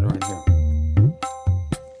 let's try it right here.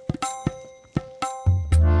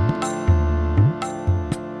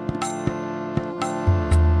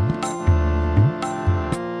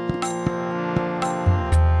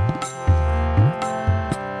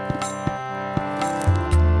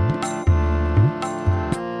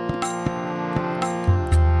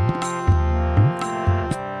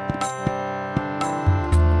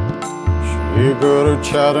 Shri Guru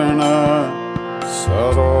Charana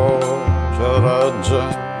Saroja Raja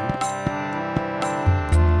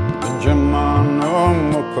Jamano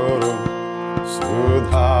Mukuru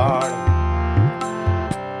Sudhar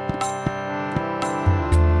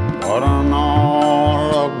Varana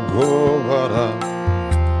Raghuvara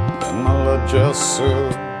Yamala Jasu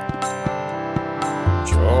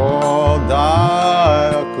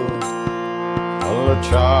Chodayaku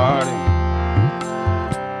Alachari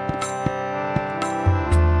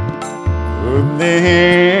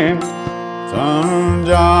Buddhin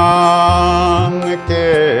Sanjan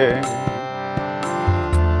ke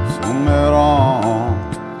Sumeron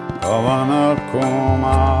Pavana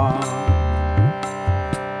Kumar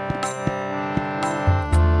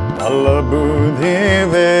Balabuddhi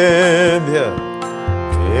Vedya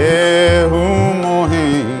Ehu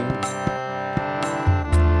Mohi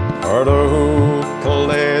Hardahu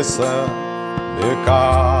Kalesa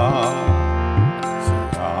Vikar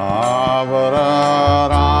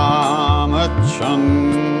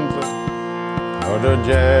Ramachandra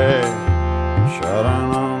Hardajay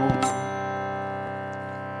Sharanam.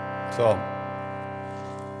 So,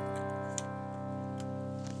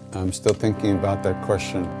 I'm still thinking about that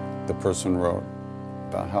question the person wrote,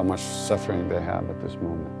 about how much suffering they have at this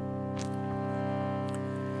moment.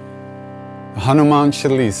 Hanuman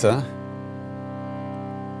Chalisa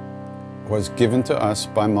was given to us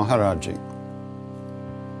by Maharaji.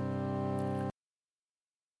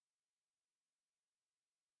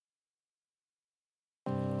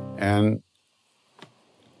 And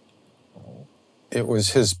it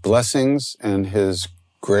was his blessings and his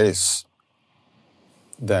grace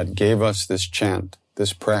that gave us this chant,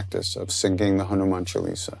 this practice of singing the Hanuman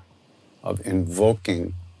Chalisa, of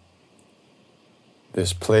invoking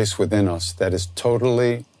this place within us that is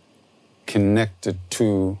totally connected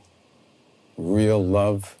to real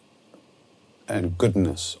love and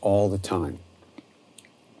goodness all the time.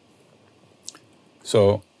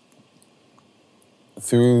 So,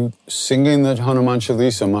 through singing the Hanuman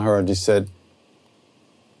Chalisa, Maharaji said,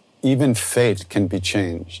 even fate can be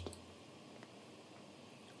changed.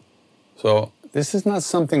 So this is not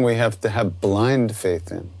something we have to have blind faith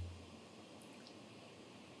in.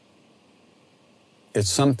 It's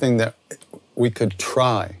something that we could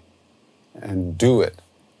try and do it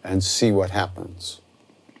and see what happens.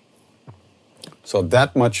 So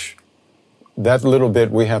that little bit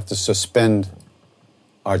we have to suspend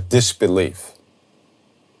our disbelief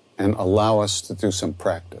and allow us to do some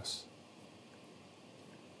practice.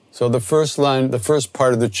 So the first line, the first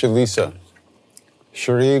part of the Chalisa,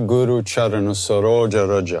 Shri Guru Charana Saroja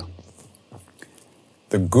Raja.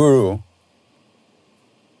 The Guru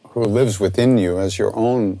who lives within you as your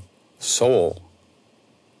own soul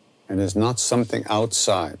and is not something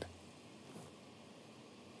outside.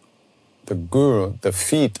 The Guru, the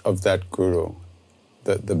feet of that Guru,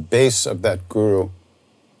 the base of that Guru,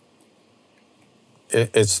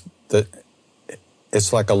 it's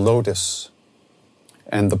like a lotus.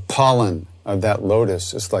 And the pollen of that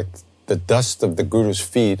lotus is like the dust of the Guru's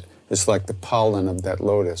feet is like the pollen of that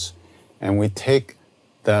lotus. And we take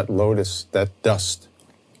that lotus, that dust,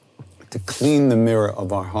 to clean the mirror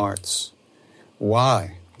of our hearts.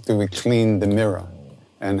 Why do we clean the mirror?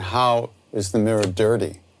 And how is the mirror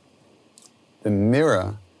dirty? The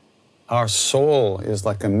mirror, our soul is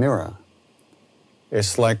like a mirror.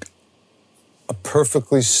 It's like a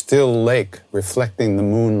perfectly still lake reflecting the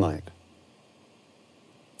moonlight.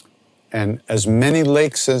 And as many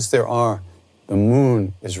lakes as there are, the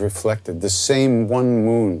moon is reflected. The same one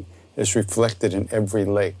moon is reflected in every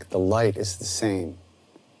lake. The light is the same.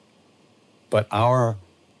 But our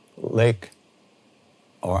lake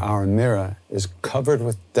or our mirror is covered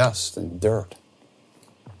with dust and dirt.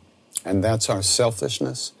 And that's our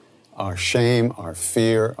selfishness, our shame, our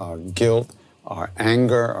fear, our guilt, our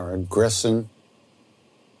anger, our aggression,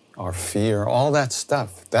 our fear, all that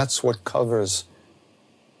stuff. That's what covers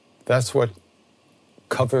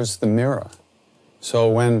the mirror. So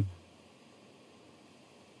when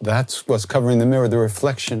that's what's covering the mirror, the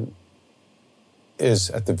reflection is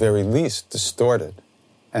at the very least distorted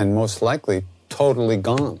and most likely totally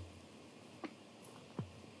gone.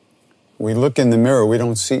 We look in the mirror, we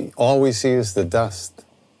don't see, all we see is the dust.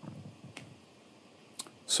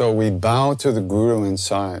 So we bow to the Guru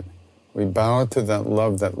inside. We bow to that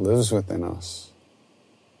love that lives within us,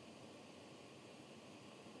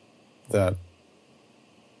 that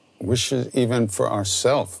wishes even for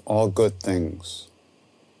ourselves all good things.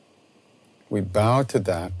 We bow to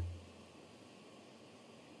that,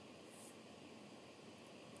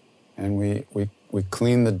 and we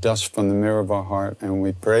clean the dust from the mirror of our heart, and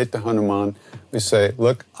we pray to Hanuman. We say,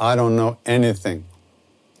 look, I don't know anything,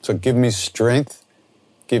 so give me strength,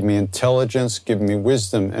 give me intelligence, give me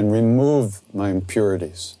wisdom, and remove my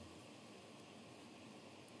impurities.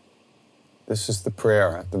 This is the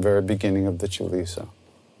prayer at the very beginning of the Chalisa.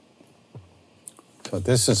 So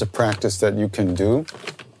this is a practice that you can do,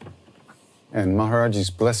 and Maharaji's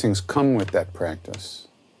blessings come with that practice.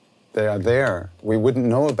 They are there. We wouldn't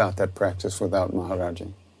know about that practice without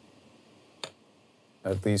Maharaji.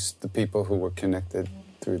 At least the people who were connected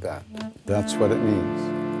through that. That's what it means.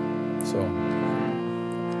 So.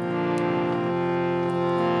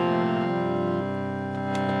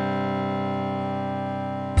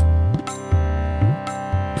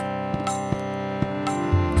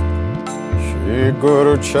 Shri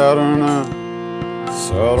Guru Charana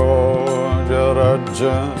Saroja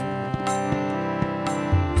Raja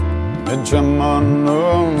Nijamanu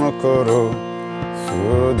Makuru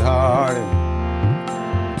Sudhari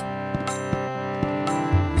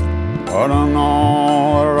Varano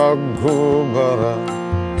Raghubara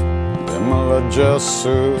Vimala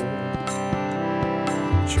Jasu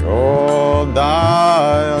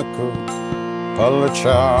Chodayaku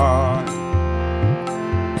Palachari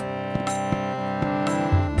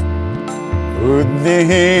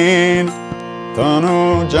Buddhihin Tanu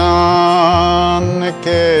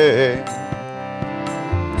Janke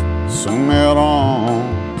Sumiron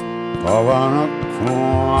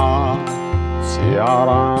Pavanakuna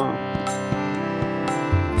Siaram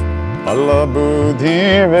Allabuddhi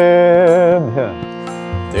Vedya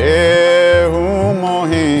Dehu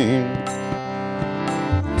Mohim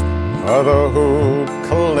Harahu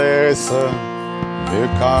Kalesa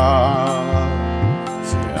Vikar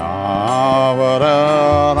Siavara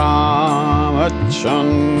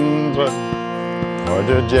Ramachandra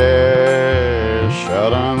Bhajaje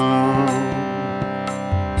Sharanam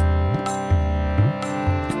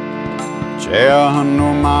Jaya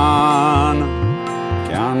Hanuman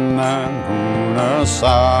Jnana Guna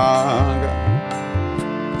Saga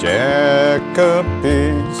Jaya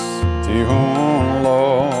Kapis Tihun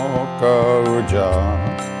Loka Ujjaya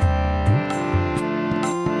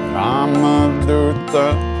Ramaduta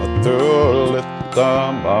Atulita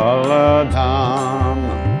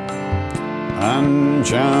Baladhama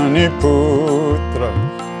Anjani Putra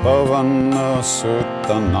Pavana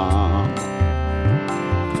Sutanam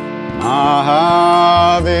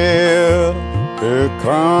Mahavir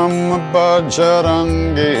Vikram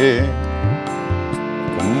Bajrangi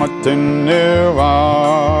Kumatin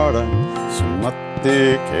Nirvara Sumati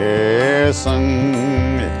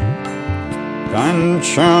Kesangi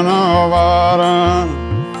Kanchana Vara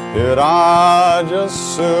Viraja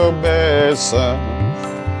Subesa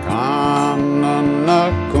Kanana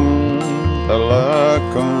Kundala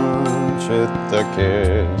Kunchita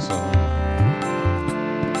Kesa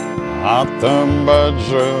Atam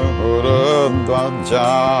Bajra Huradvaja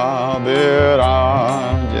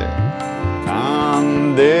Viraja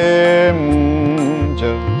Kande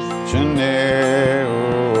Munja Jane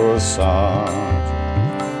Usaj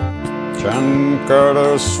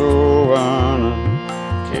Shankara Suvana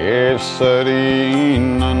Kesari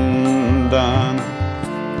Nandan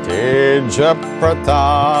Teja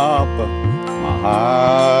Pratapa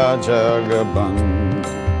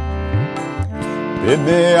Mahajagabandha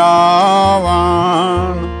Vidyavan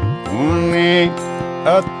Uni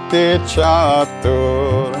Ati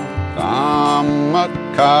Chatur Ramakaja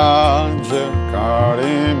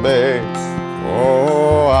Karibe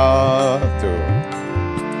Oatur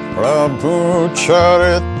Prabhu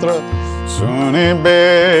Charitra Sunibe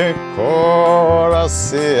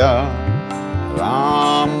Korasya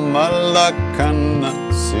Ramalakana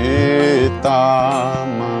Sita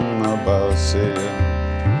Manabasya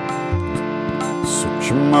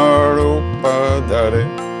Sukshmarupa Dhare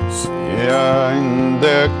Siya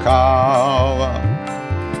Indekava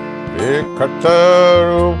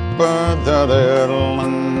Vikatarupa Dhare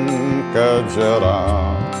Lankajara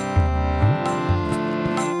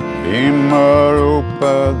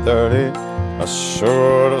Bhimarupa Dhare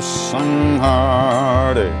Asura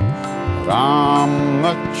Samhare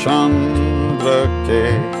Ramachandra Ke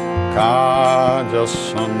Kaja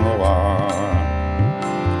Sanvar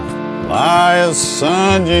Laya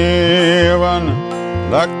Sanjeevan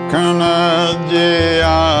Lakhana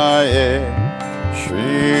Jaye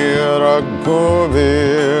Shri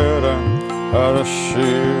Raghuveer Harshilai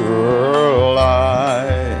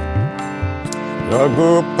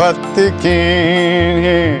Raghupati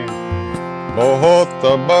Kinhi Bahut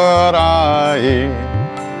Barai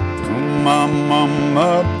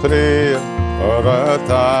Mama Priya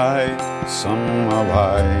Bharatai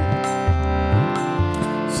Samavai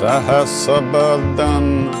Sahasabadan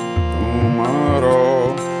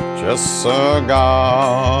Tumaro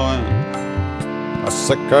Jasagan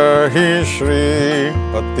Asakahi Shri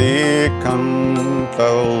Pati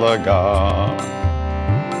Kantalaga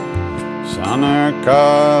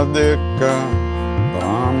Sanakadika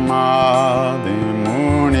Brahmadi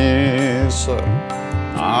Munisa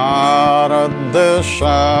Narada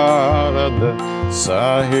Sharada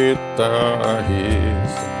Sahita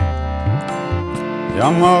Hisa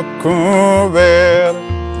Yamakuver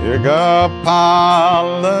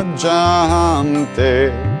Tigapala Jante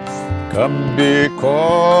Kabhi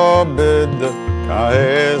Kobid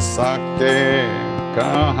Kahe Sake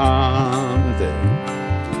Kahante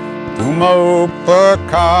Tuma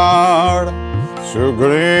Upakar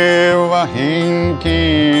Sugriva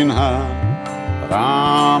Hinkinha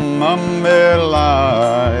Rama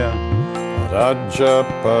Melaya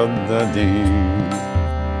Rajapadadin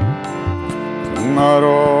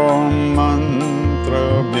Tumaro Mantra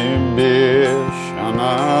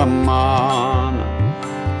Bibhishana Mana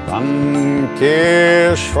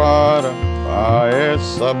Tankeshwara Paye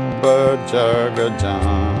Sabba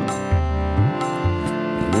Jagajan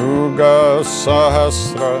Yuga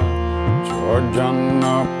Sahasra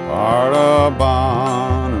Jojana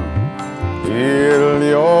Parabhanu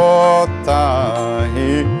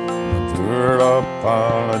Ilyotahi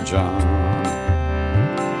Madhurapalajan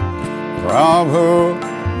Prabhu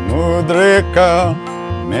Mudrika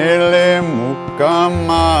Mele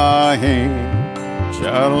Mukamahi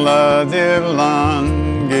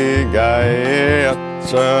Jaladilangi Gaye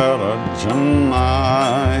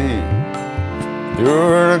Acharajanai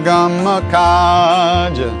Durgama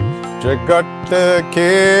Kaja Jagat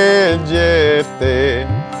Ke Jete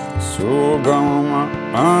Sugama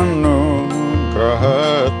Anugraha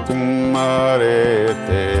Tumare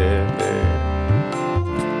Te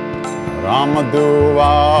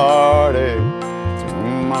Ramaduvare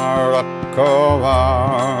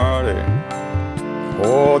Tumarakovare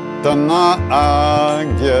Potana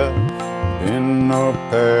Agya Binu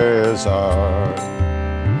Pesar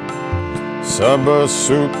Sab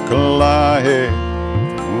Suklahe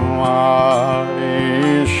Tumari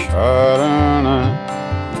Sharana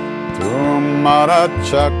Tumara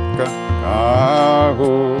Chakka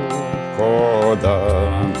Kahu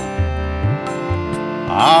Kodan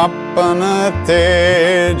Apana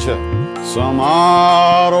Teja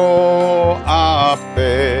Samaro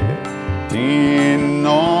Ape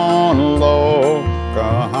Tinon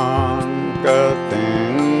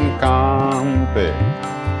Lokahankatin Kampe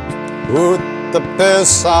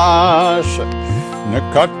Uttapesasha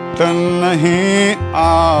Nikatan Nahi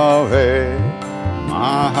Ave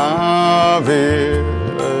Mahavir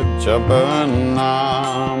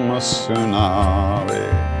Jabanam Sunave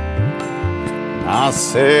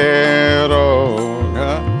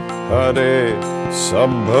Naseroga Hare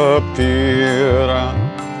Sabha Pira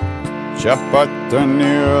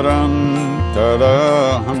Japattanirantara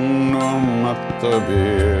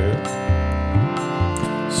Hanumatabir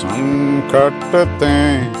Sankatate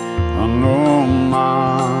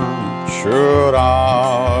Hanuman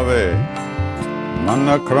Shurave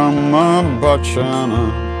Manakrama Bachana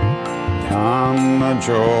Dhyana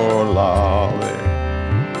Jolave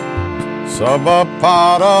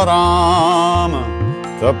Sabapararama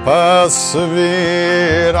Tapasvi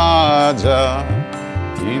Raja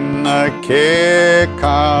Tinake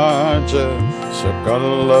Kaja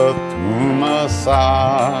Sakala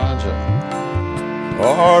Tumasaja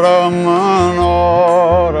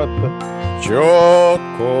Oramanorat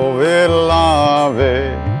Joko Vilave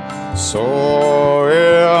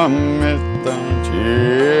Soyamita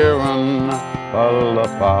Jivana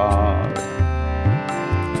Palapave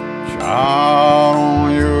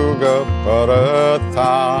Sharon Yuga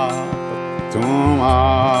Paratapa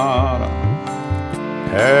Tumara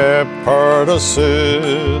Hai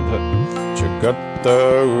Pardasidha Jagata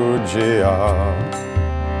Ujjiya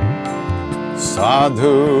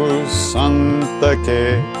Sadhu Santake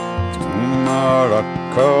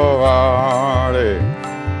Tumarakavare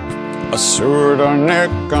Asura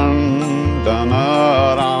Nikandana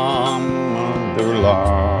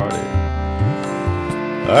Ramadulare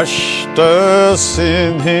Ashta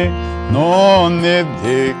Siddhi No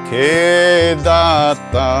Nidhi Ke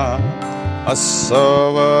Data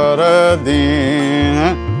Asavaradina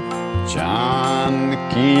Jan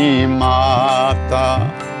Devaki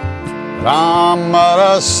Mata Rama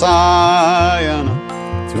Rasayana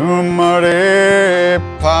Tumare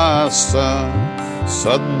Pasa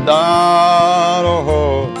Saddaro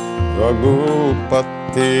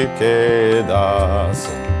Raghupati Ke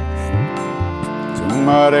Dasa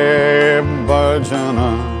Tumare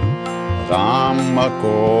Bhajana Rama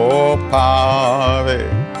Ko Pave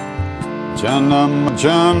Janam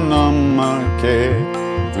Janam Ke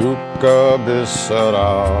Dukha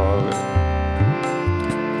Bisarave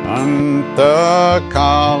Anta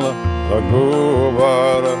Kala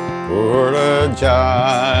Raghuvara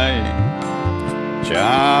Purajai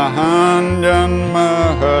Jahan Janma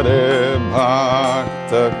Hare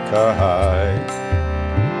Bhakta Kahai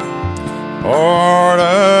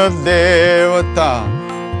Ora Devata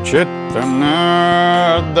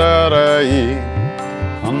Chitranardarai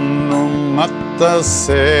Hanumatta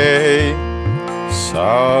Se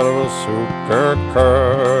Sarva Sukha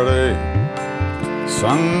Kare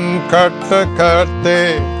Sankat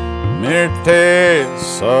Karte Mirte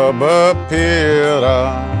Sab Pira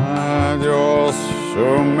Jo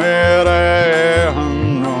Sumere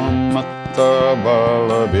Hanumatta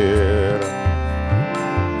Balabira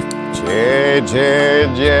Jai Jai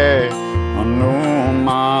Jai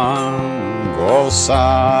Hanuman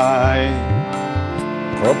Gosai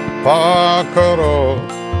Kripa Karo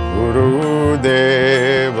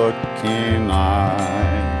Gurudeva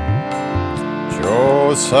Kinai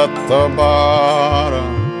Jo Satabara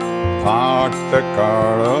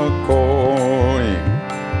Patakara Koi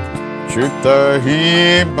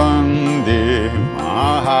Chutahi Bandi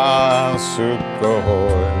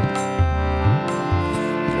Mahasukhoy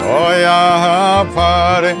Joya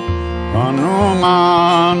Pare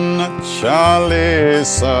Hanuman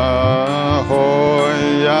Chalisa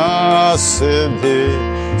Hoya Siddhi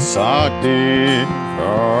Sakti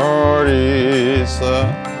Karisa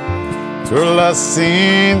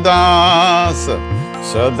Tulasi Dasa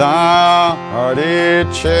Sada Hari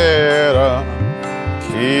Chera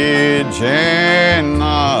Ki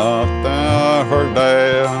Janata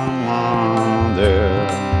Hridaya Mandir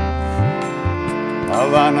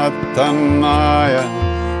Avanatanaya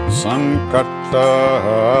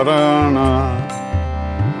Sankataharana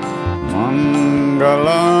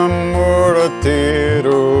Mangalam Murti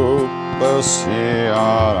Rupa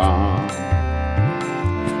Siyaram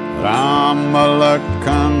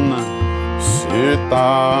Ramalakana Sita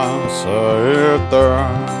Saita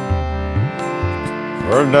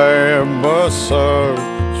Hridaya Basar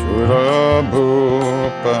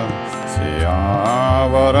Churabhupa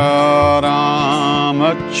Siyavara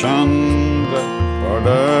Ramachandra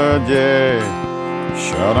Padaje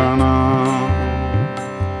Sharana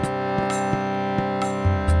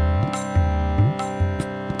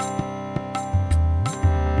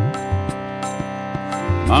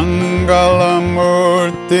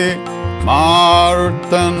Mangalamurti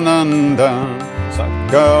Marutanandan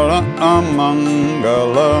Sakala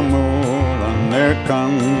Amangalamura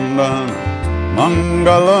Nikandan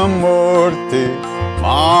Mangalamurti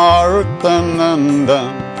Marutanandan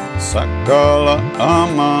Sakala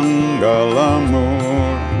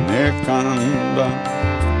Amangalamura Nikandan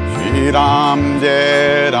Shri Ram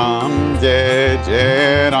Jai Ram Jai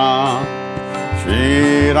Jai Ram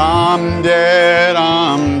Shri Ram Jai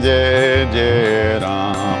Ram Jai Jai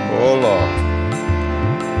Ram Bolo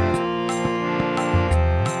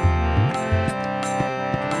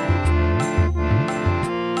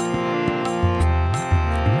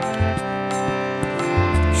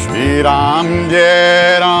Shri Ram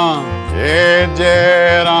Jai Ram Jai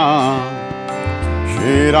Jai Ram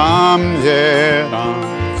Shri Ram Jai Ram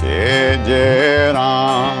Jai Jai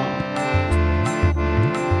Ram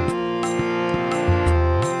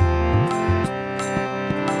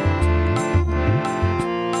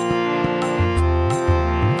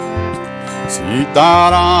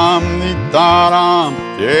Sitaram, Sitaram,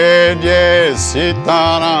 Jai Jai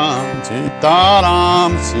Sitaram,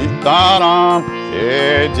 Sitaram, Sitaram,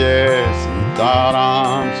 Jai Jai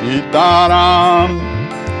Sitaram, Sitaram.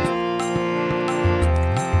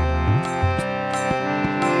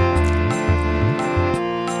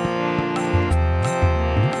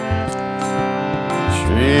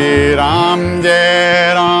 Shri Ram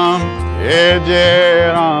Jai Ram, Jai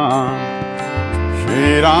Jai Ram.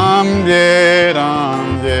 Shri Ram Jai Ram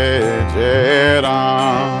Jai Jai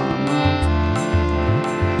Ram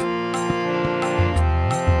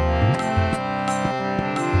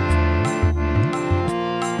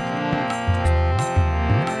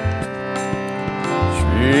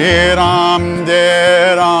Shri Ram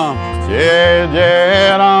Jai Ram Jai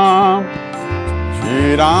Jai Ram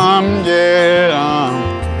Shri Ram Jai Ram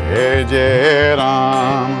Jai Jai Ram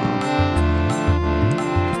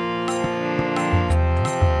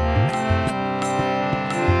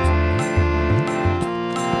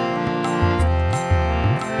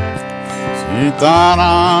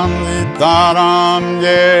Sitaram, Sitaram,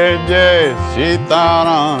 Jai Jai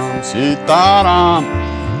Sitaram, Sitaram,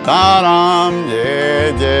 Sitaram, Jai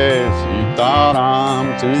Jai Sitaram,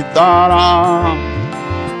 Sitaram.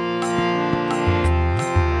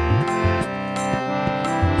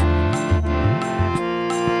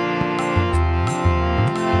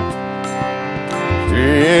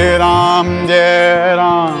 Shri Ram, Jai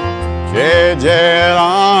Ram, Jai Jai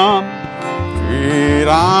Ram. Shri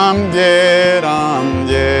Ram, Jai Ram,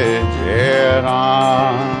 Jai Jai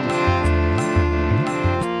Ram.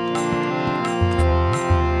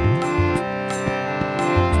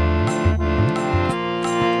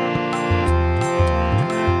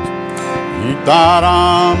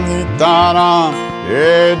 Sitaram, Sitaram,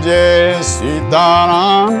 Jai Jai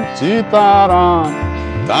Sitaram, Sitaram,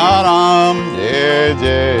 Sitaram, Jai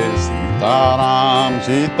Jai Sitaram,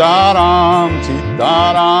 Sitaram,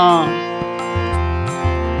 Sitaram.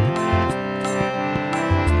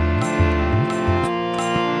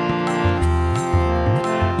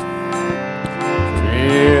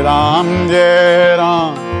 Shri Ram, Jai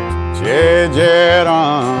Ram, Jai Jai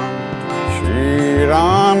Ram. Shri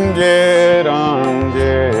Ram, Jai Ram,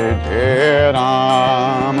 Jai Jai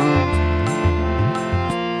Ram.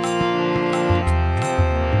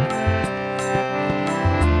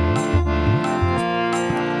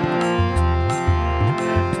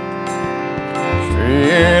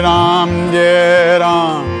 Shri Ram, Jai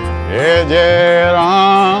Ram, Jai Jai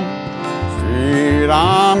Ram. Shri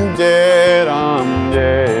Ram, Jai Ram,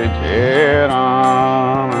 Jai Jai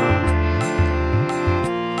Ram.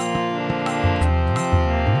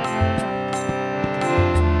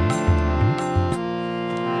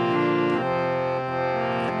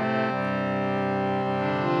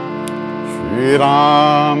 Shri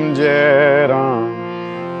Ram, Jai Ram,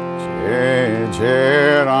 Jai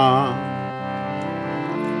Jai Ram.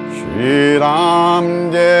 Shri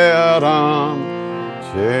Ram, Jai Ram,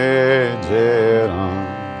 Jai Jai Ram.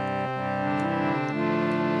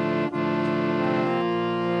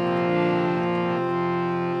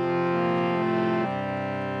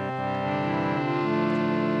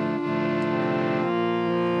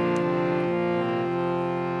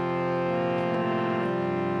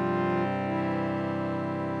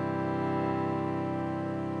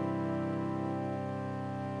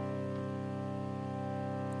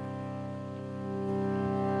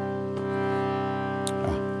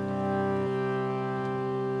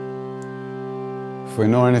 If we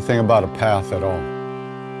know anything about a path at all,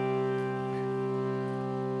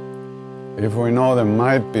 if we know there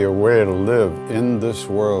might be a way to live in this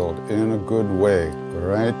world in a good way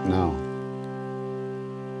right now,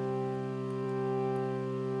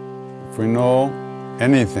 if we know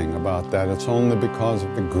anything about that, it's only because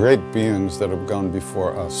of the great beings that have gone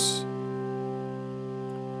before us.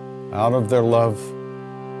 Out of their love,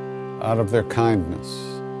 out of their kindness,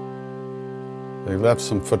 they left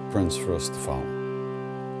some footprints for us to follow.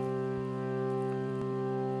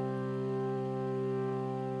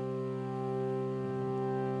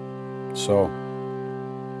 So,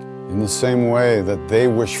 in the same way that they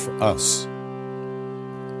wish for us,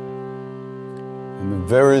 in the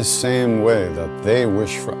very same way that they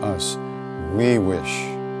wish for us, we wish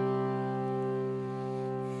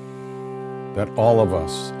that all of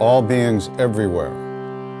us, all beings everywhere,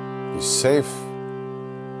 be safe,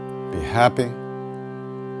 be happy,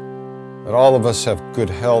 that all of us have good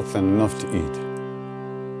health and enough to eat.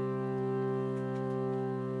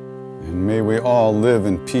 And may we all live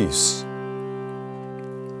in peace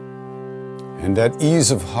and at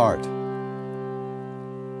ease of heart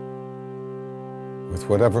with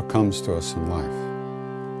whatever comes to us in life.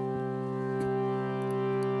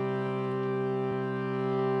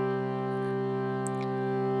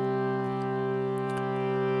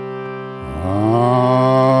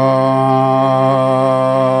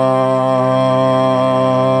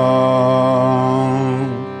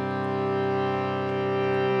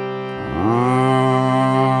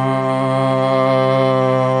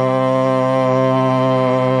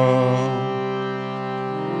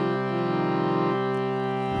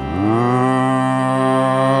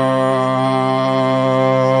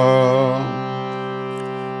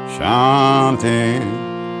 Shanti,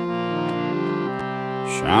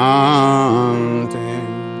 Shanti,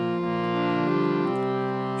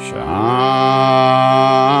 Shanti.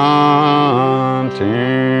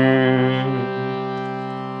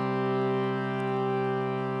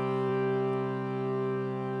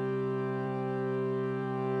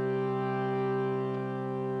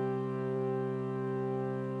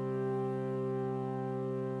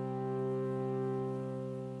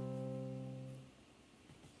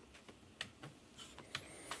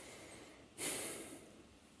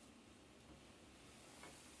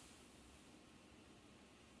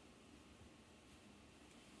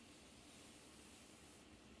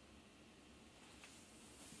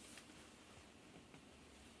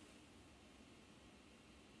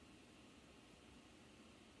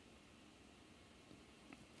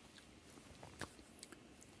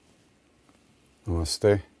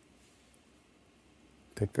 Namaste.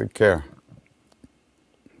 Take good care.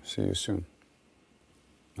 See you soon.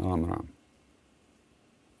 Ram Ram.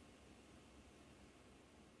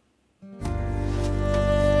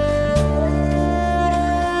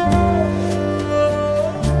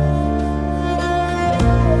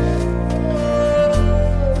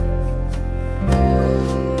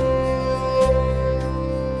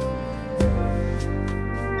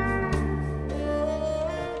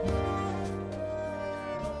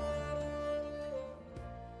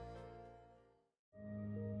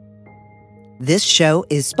 This show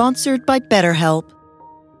is sponsored by BetterHelp.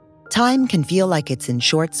 Time can feel like it's in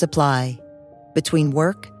short supply. Between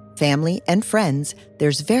work, family, and friends,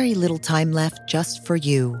 there's very little time left just for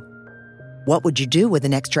you. What would you do with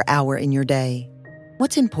an extra hour in your day?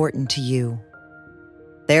 What's important to you?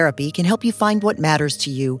 Therapy can help you find what matters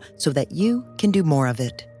to you so that you can do more of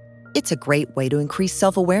it. It's a great way to increase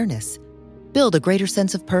self-awareness, build a greater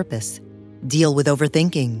sense of purpose, deal with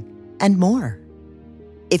overthinking, and more.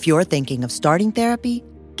 If you're thinking of starting therapy,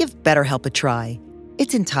 give BetterHelp a try.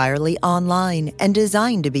 It's entirely online and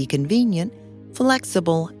designed to be convenient,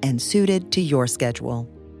 flexible, and suited to your schedule.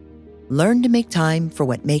 Learn to make time for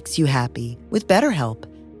what makes you happy with BetterHelp.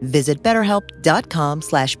 Visit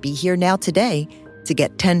BetterHelp.com/BeHereNow today to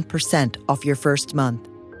get 10% off your first month.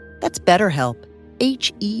 That's BetterHelp,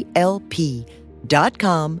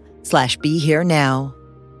 HELP.com/BeHereNow.